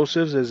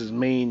explosives as his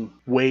main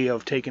way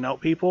of taking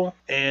out people.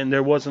 And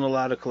there wasn't a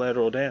lot of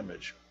collateral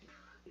damage.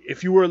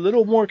 If you were a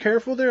little more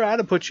careful there, I'd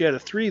have put you at a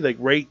 3, like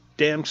right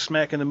damn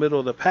smack in the middle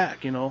of the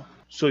pack,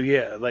 So,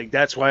 yeah, like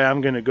that's why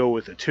I'm going to go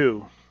with a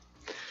 2.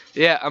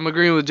 Yeah, I'm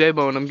agreeing with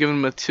J-Bone. I'm giving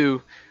him a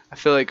 2. I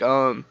feel like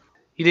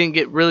he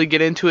didn't really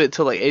get into it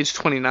till like age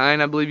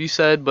 29, I believe you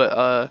said,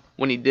 but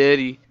when he did,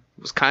 he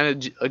was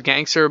kind of a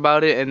gangster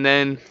about it and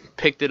then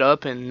picked it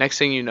up, and next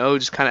thing you know,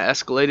 just kind of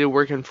escalated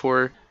working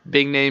for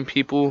big name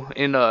people.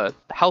 And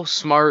how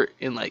smart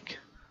and like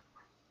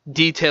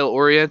detail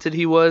oriented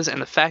he was,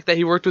 and the fact that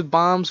he worked with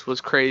bombs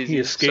was crazy. He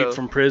escaped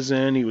from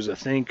prison. He was a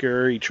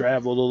thinker. He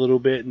traveled a little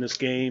bit in this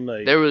game.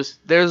 Like there's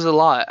a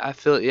lot. I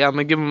feel I'm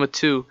gonna give him a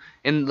 2.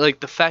 And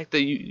like the fact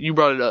that you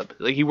brought it up,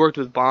 like he worked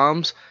with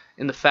bombs,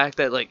 and the fact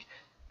that like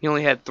he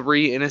only had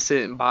 3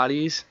 innocent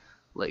bodies,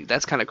 like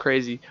that's kind of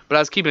crazy. But I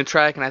was keeping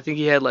track, and I think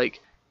he had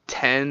like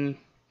 10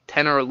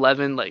 or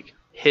 11 like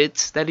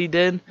hits that he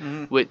did,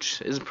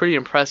 which is pretty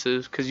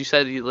impressive because you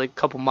said he like a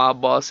couple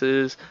mob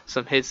bosses,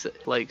 some hits,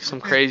 like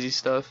some crazy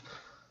stuff.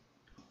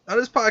 Now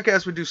this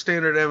podcast would do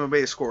standard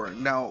MMA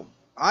scoring. Now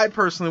I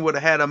personally would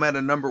have had him at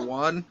a number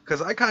 1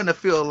 because I kind of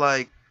feel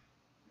like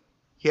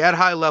he had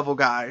high level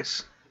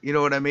guys. You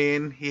know what I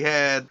mean? He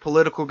had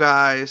political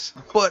guys,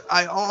 but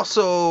I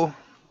also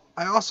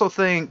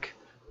think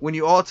when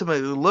you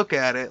ultimately look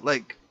at it,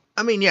 like,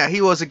 I mean, yeah,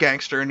 he was a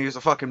gangster and he was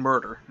a fucking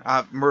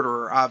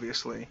murderer,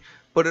 obviously.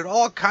 But it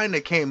all kind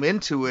of came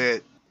into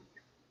it,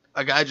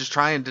 a guy just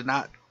trying to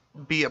not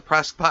be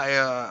oppressed by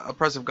a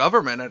oppressive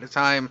government at a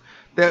time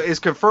that is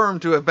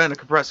confirmed to have been a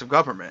oppressive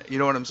government. You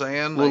know what I'm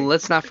saying? Well,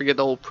 let's not forget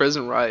the whole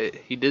prison riot.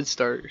 He did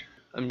start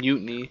a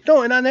mutiny.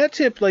 No, and on that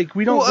tip, like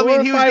we don't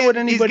glorify what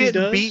anybody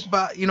does. Beat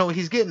by,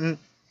 he's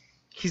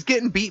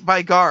getting beat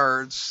by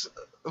guards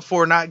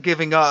for not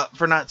giving up,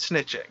 for not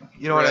snitching.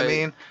 You know what I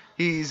mean?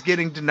 He's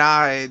getting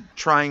denied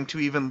trying to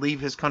even leave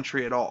his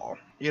country at all.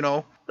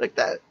 Like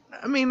that.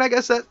 I mean, I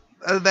guess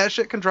that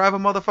shit can drive a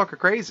motherfucker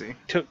crazy.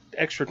 Took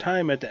extra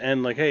time at the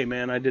end, like, hey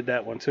man, I did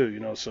that one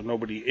too, so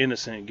nobody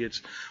innocent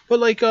gets. But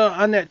like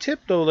on that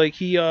tip though, like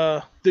he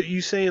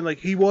you saying like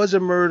he was a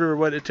murderer,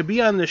 but to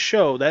be on this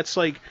show, that's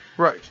like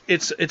right.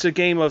 It's a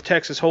game of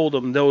Texas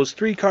Hold'em. Those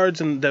 3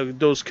 cards and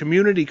those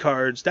community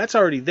cards, that's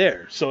already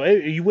there. So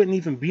you wouldn't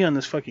even be on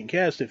this fucking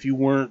cast if you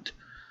weren't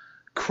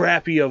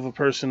crappy of a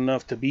person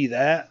enough to be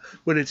that,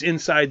 but it's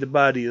inside the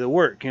body of the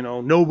work.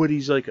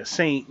 Nobody's like a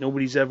saint,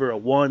 nobody's ever a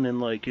 1, and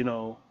like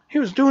he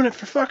was doing it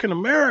for fucking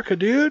America,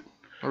 dude.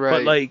 Right.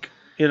 But like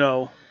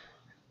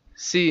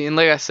see, and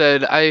like I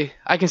said, I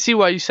can see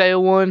why you say a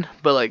 1,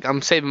 but like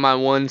I'm saving my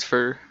 1s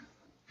for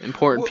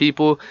important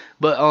people.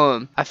 But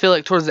I feel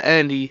like towards the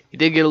end he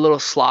did get a little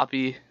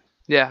sloppy.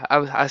 Yeah,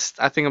 I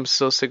think I'm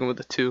still sticking with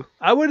the 2.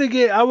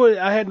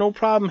 I had no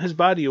problem. His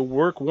body of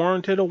work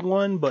warranted a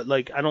 1, but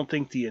like I don't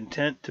think the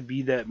intent to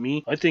be that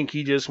mean. I think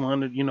he just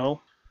wanted,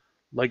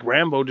 like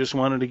Rambo just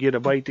wanted to get a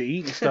bite to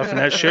eat and stuff, and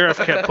that sheriff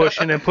kept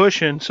pushing and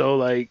pushing. So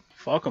like,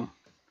 fuck him.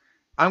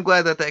 I'm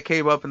glad that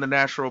came up in the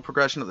natural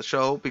progression of the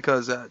show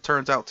because it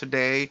turns out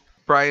today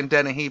Brian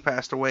Dennehy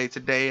passed away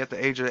today at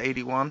the age of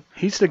 81.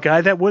 He's the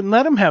guy that wouldn't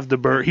let him have the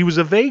bird. He was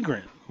a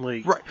vagrant.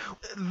 Like, right,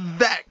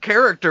 that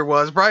character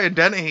was Brian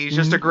Dennehy's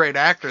just a great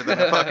actor that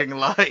I fucking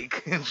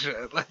like and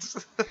shit.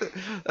 Let's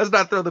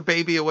not throw the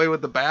baby away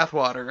with the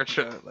bathwater and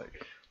shit.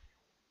 Like,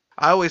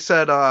 I always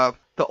said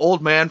the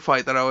old man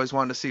fight that I always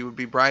wanted to see would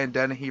be Brian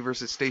Dennehy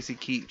versus Stacy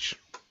Keach.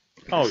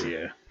 Oh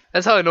yeah.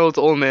 That's how I know it's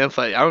the old man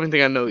fight. I don't even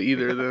think I know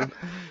either of them.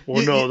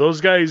 Well, no,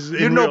 those guys.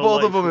 You know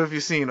both of them if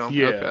you've seen them.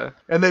 Yeah. Okay.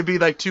 And they'd be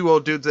like two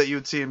old dudes that you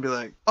would see and be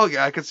like, oh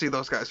yeah, I could see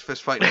those guys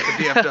fist fighting at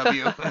the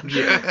DFW.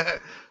 Yeah.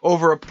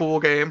 Over a pool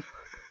game.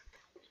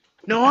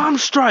 No, I'm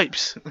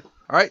Stripes. All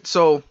right,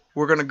 so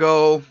we're going to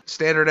go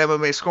standard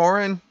MMA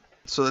scoring.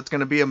 So that's going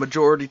to be a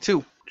majority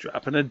 2.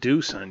 Dropping a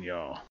deuce on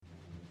y'all.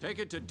 Take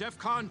it to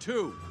DEFCON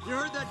 2. You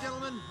heard that,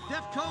 gentlemen?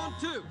 DEFCON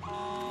 2.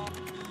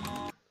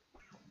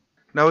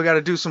 Now we got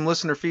to do some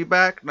listener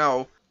feedback.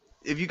 Now,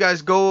 if you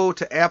guys go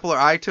to Apple or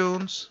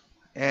iTunes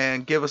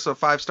and give us a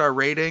 5-star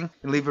rating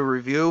and leave a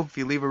review, if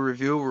you leave a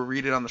review, we'll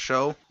read it on the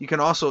show. You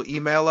can also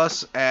email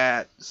us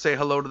at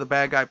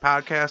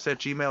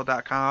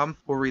sayhellotothabadguypodcast@gmail.com.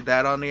 We'll read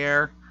that on the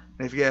air.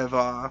 And if you have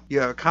a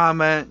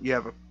comment, you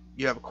have a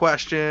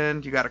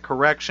question, you got a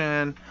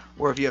correction,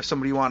 or if you have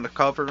somebody you want to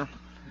cover,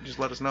 just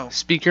let us know.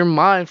 Speak your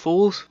mind,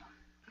 fools.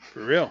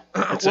 For real.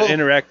 It's an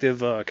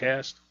interactive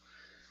cast.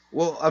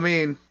 Well, I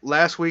mean,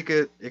 last week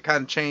it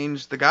kind of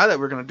changed the guy that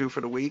we're going to do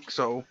for the week.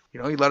 So,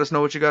 you let us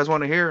know what you guys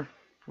want to hear.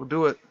 We'll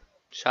do it.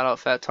 Shout out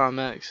Fat Tom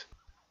X.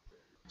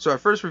 So our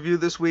first review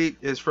this week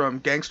is from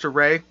Gangster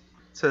Ray. It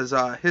says,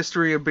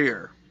 History of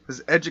Beer.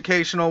 It's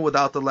educational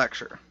without the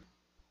lecture.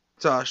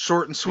 It's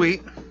short and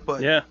sweet,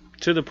 but yeah,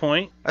 to the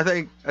point. I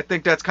think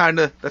that's kind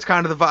of the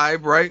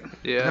vibe, right?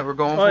 Yeah. That we're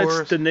going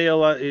for. It's hitting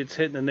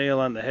the nail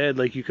on the head.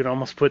 Like you could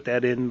almost put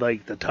that in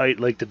like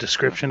the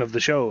description of the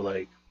show,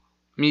 like.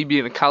 Me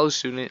being a college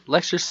student,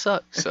 lectures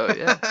suck, so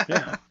yeah.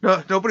 Yeah.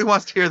 No, nobody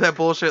wants to hear that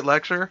bullshit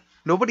lecture.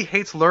 Nobody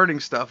hates learning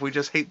stuff. We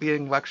just hate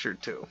being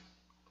lectured to.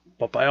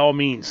 But by all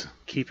means,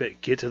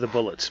 get to the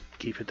bullets.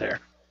 Keep it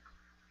there.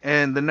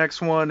 And the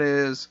next one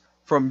is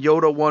from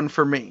Yoda One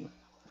for Me. It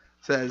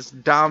says,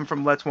 Dom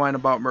from Let's Whine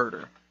About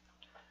Murder.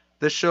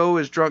 This show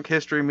is drunk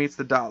history meets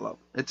the dollop.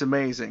 It's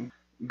amazing.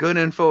 Good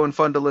info and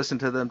fun to listen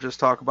to them just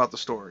talk about the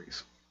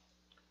stories.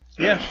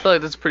 Yeah, I feel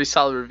like that's a pretty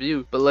solid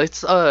review. But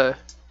let's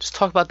just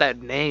talk about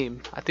that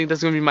name. I think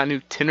that's gonna be my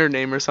new Tinder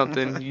name or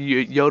something.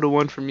 Yoda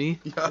One for Me.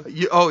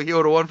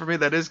 Yoda One for Me.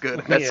 That is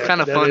good. That's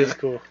kind of funny. That is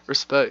cool.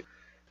 Respect.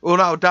 Well,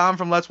 now Dom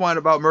from Let's Whine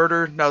About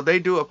Murder. Now they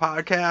do a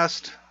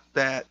podcast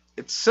that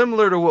it's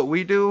similar to what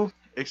we do,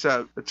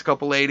 except it's a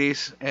couple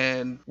ladies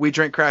and we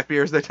drink craft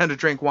beers. They tend to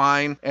drink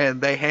wine,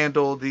 and they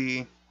handle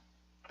the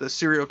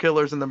serial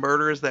killers and the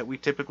murders that we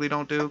typically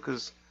don't do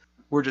because.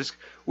 We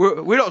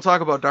don't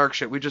talk about dark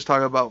shit. We just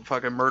talk about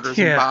fucking murders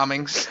and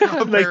bombings.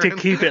 I'd like to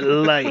keep it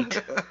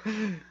light.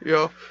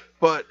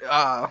 But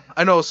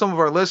I know some of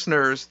our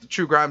listeners, the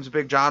true crime's a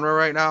big genre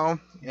right now,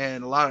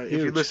 and a lot of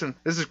if you listen,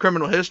 this is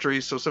criminal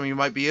history, so some of you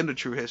might be into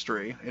true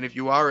history, and if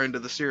you are into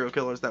the serial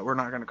killers that we're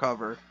not going to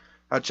cover,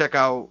 check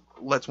out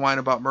Let's Whine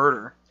About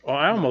Murder. Well,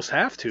 I almost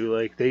have to.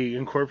 Like they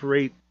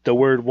incorporate the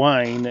word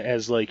wine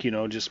as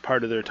just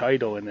part of their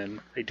title, and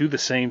then they do the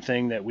same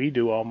thing that we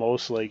do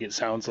almost. Like it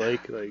sounds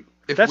like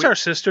that's our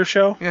sister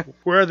show. Yeah.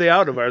 Where are they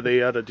out of? Are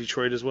they out of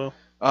Detroit as well?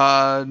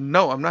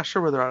 No, I'm not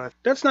sure where they're at.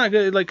 That's not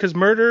good. Like, cause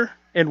murder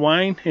and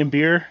wine and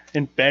beer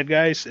and bad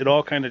guys, it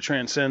all kind of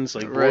transcends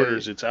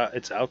borders. It's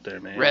out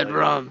there, man. Red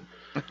rum.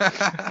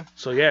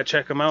 So yeah,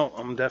 check them out.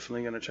 I'm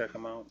definitely gonna check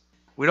them out.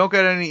 We don't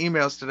get any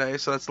emails today,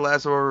 so that's the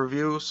last of our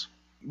reviews.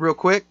 Real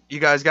quick, you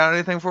guys got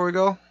anything before we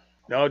go?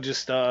 No,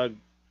 just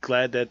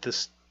glad that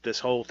this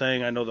whole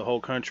thing. I know the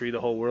whole country,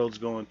 the whole world's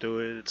going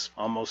through it. It's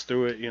almost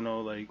through it.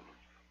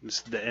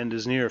 The end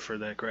is near for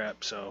that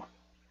crap. So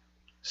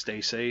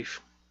stay safe.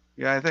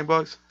 You got anything,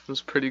 Bugs? It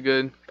was pretty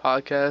good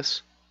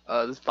podcast.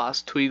 This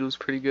boss tweet was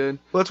pretty good.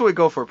 Well, that's what we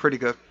go for. Pretty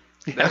good.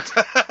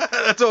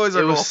 That's always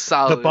our It goal. was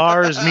solid. The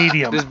bar is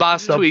medium. This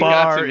boss the tweet got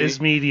to bar me.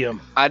 is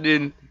medium.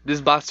 This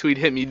boss tweet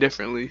hit me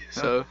differently,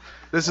 so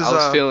This is I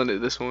was feeling it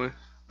this one.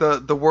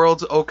 the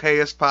world's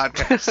okayest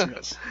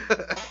podcast.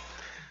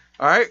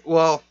 All right,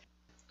 well,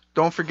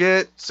 don't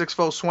forget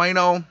Sixfo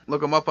Sueno.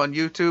 Look him up on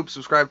YouTube.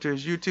 Subscribe to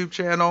his YouTube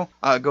channel.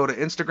 Go to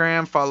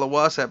Instagram. Follow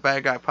us at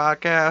Bad Guy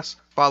Podcast.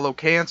 Follow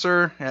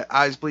Cancer at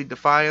Eyes Bleed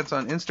Defiance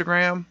on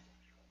Instagram.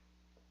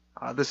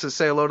 This is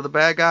Say Hello to the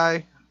Bad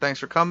Guy. Thanks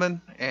for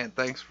coming, and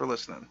thanks for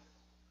listening.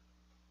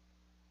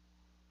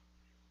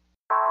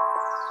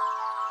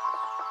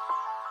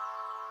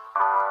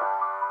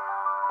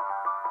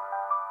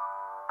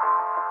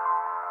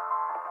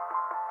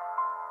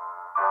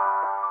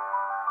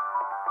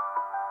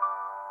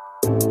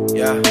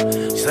 Yeah. Yeah,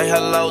 say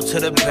hello to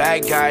the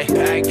bad guy.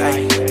 Ay,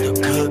 the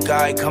good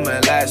guy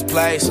coming last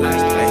place.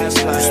 Ay, you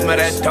smell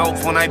that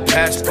dope when I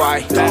pass by.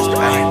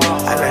 Ay,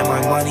 I let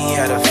my money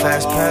at a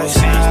fast pace.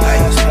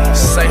 Ay,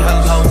 say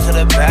hello to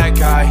the bad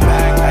guy.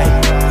 Ay,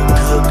 the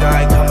good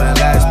guy coming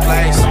last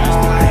place.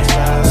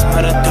 Ay,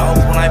 smell the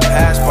dope when I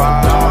pass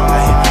by.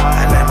 Ay,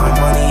 I let my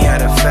money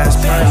at a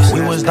fast pace.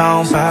 We was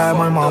down bad,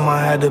 my mama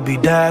had to be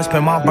dad.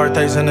 Spent my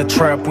birthdays in the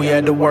trap, we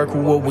had to work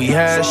with what we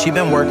had. She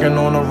been working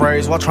on a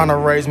raise while trying to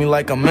raise me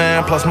like a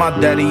man. Plus my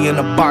daddy in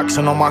the box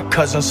and all my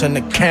cousins in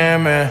the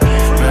can, man.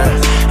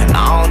 And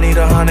I don't need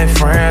 100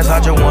 friends, I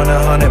just want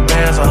 100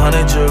 bands,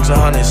 100 jugs,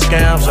 100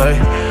 scams,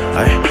 ayy.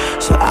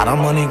 So I done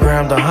money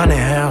grabbed 100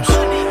 hams.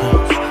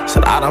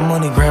 Said I done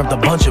money grabbed a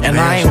bunch of bands. And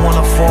I ain't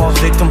wanna fall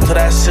victim to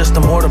that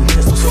system or them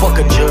pistols. Fuck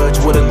a judge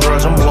with a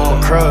grudge, I'm blowing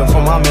crud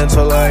for my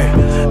mental, ayy.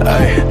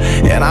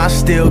 And I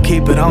still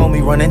keep it on me,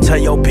 run and tell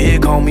your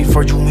big homie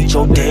before you meet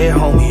your dead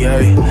homie,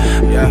 ayy.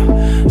 Yeah,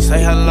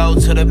 say hello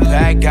to the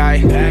bad guy,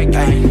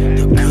 ayy.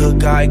 The good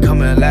guy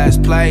coming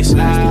last place. You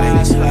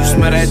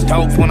smell that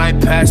dope when I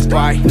pass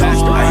by, ayy.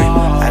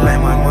 I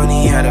like my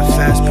money at a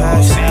fast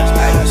pace,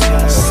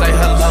 ayy. Say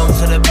hello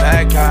to the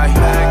bad guy,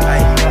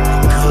 ayy.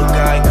 The good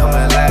guy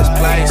coming last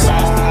place.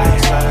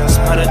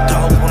 Smell the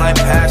dope when I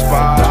pass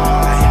by.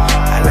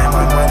 I let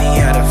my money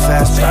at a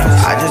fast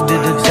pace. I just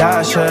did the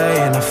dash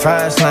in the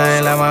fast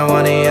lane. Let my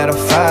money at a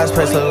fast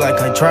pace. Look like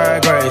a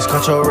drag race.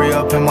 Cut your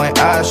re-up in my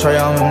ashtray.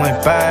 I'm in my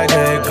bag.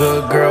 Hey,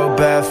 good girl,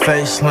 bad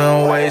face,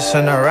 slim waist,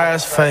 and her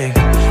ass fake.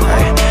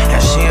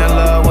 And she in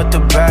love with the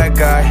bad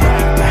guy.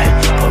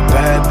 But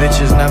bad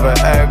bitches never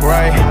act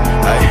right.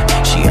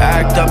 She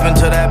act up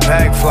until that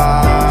bag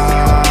fly.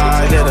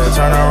 Did a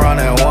turn around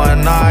in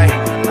one night.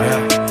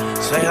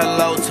 Say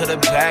hello to the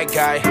bad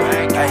guy.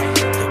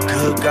 The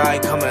good guy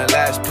coming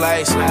last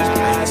place.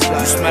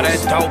 You smell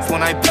that dope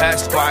when I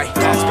pass by.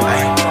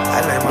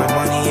 I let my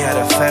money at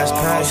a fast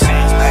pace.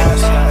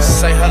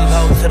 Say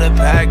hello to the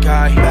bad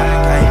guy.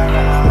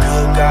 The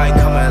good guy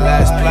coming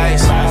last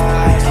place.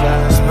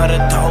 Smell the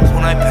dope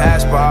when I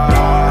pass by. I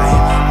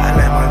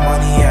let my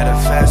money at a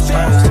fast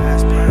pace.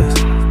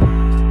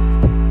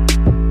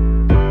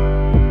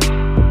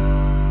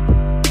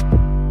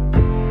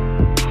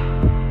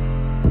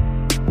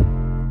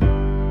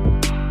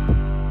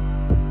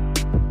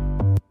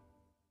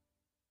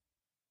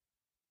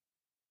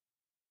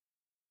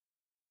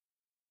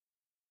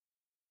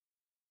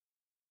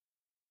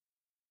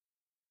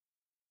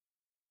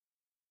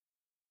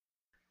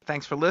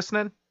 Thanks for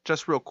listening.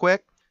 Just real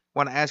quick,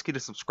 want to ask you to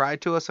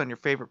subscribe to us on your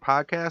favorite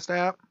podcast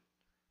app.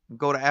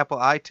 Go to Apple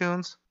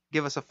iTunes,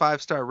 give us a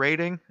 5-star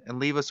rating, and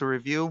leave us a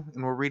review,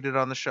 and we'll read it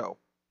on the show.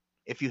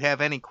 If you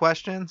have any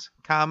questions,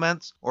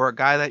 comments, or a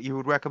guy that you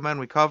would recommend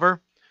we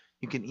cover,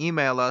 you can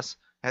email us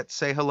at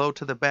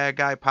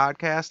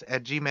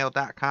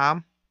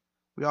sayhellotothabadguypodcast@gmail.com.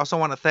 We also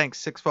want to thank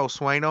Sixfo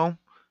Sueno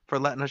for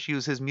letting us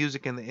use his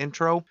music in the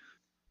intro.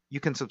 You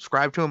can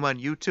subscribe to him on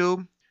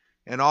YouTube,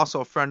 and also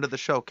a friend of the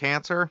show,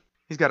 Cancer.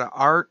 He's got an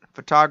art,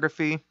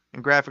 photography,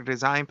 and graphic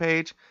design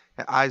page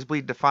at Eyes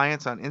Bleed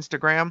Defiance on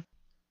Instagram.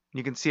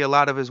 You can see a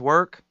lot of his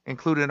work,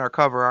 including our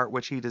cover art,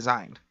 which he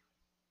designed.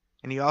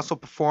 And he also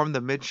performed the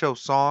mid-show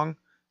song,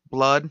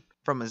 Blood,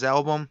 from his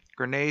album,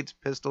 Grenades,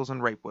 Pistols,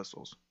 and Rape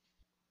Whistles.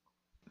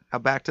 Now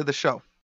back to the show.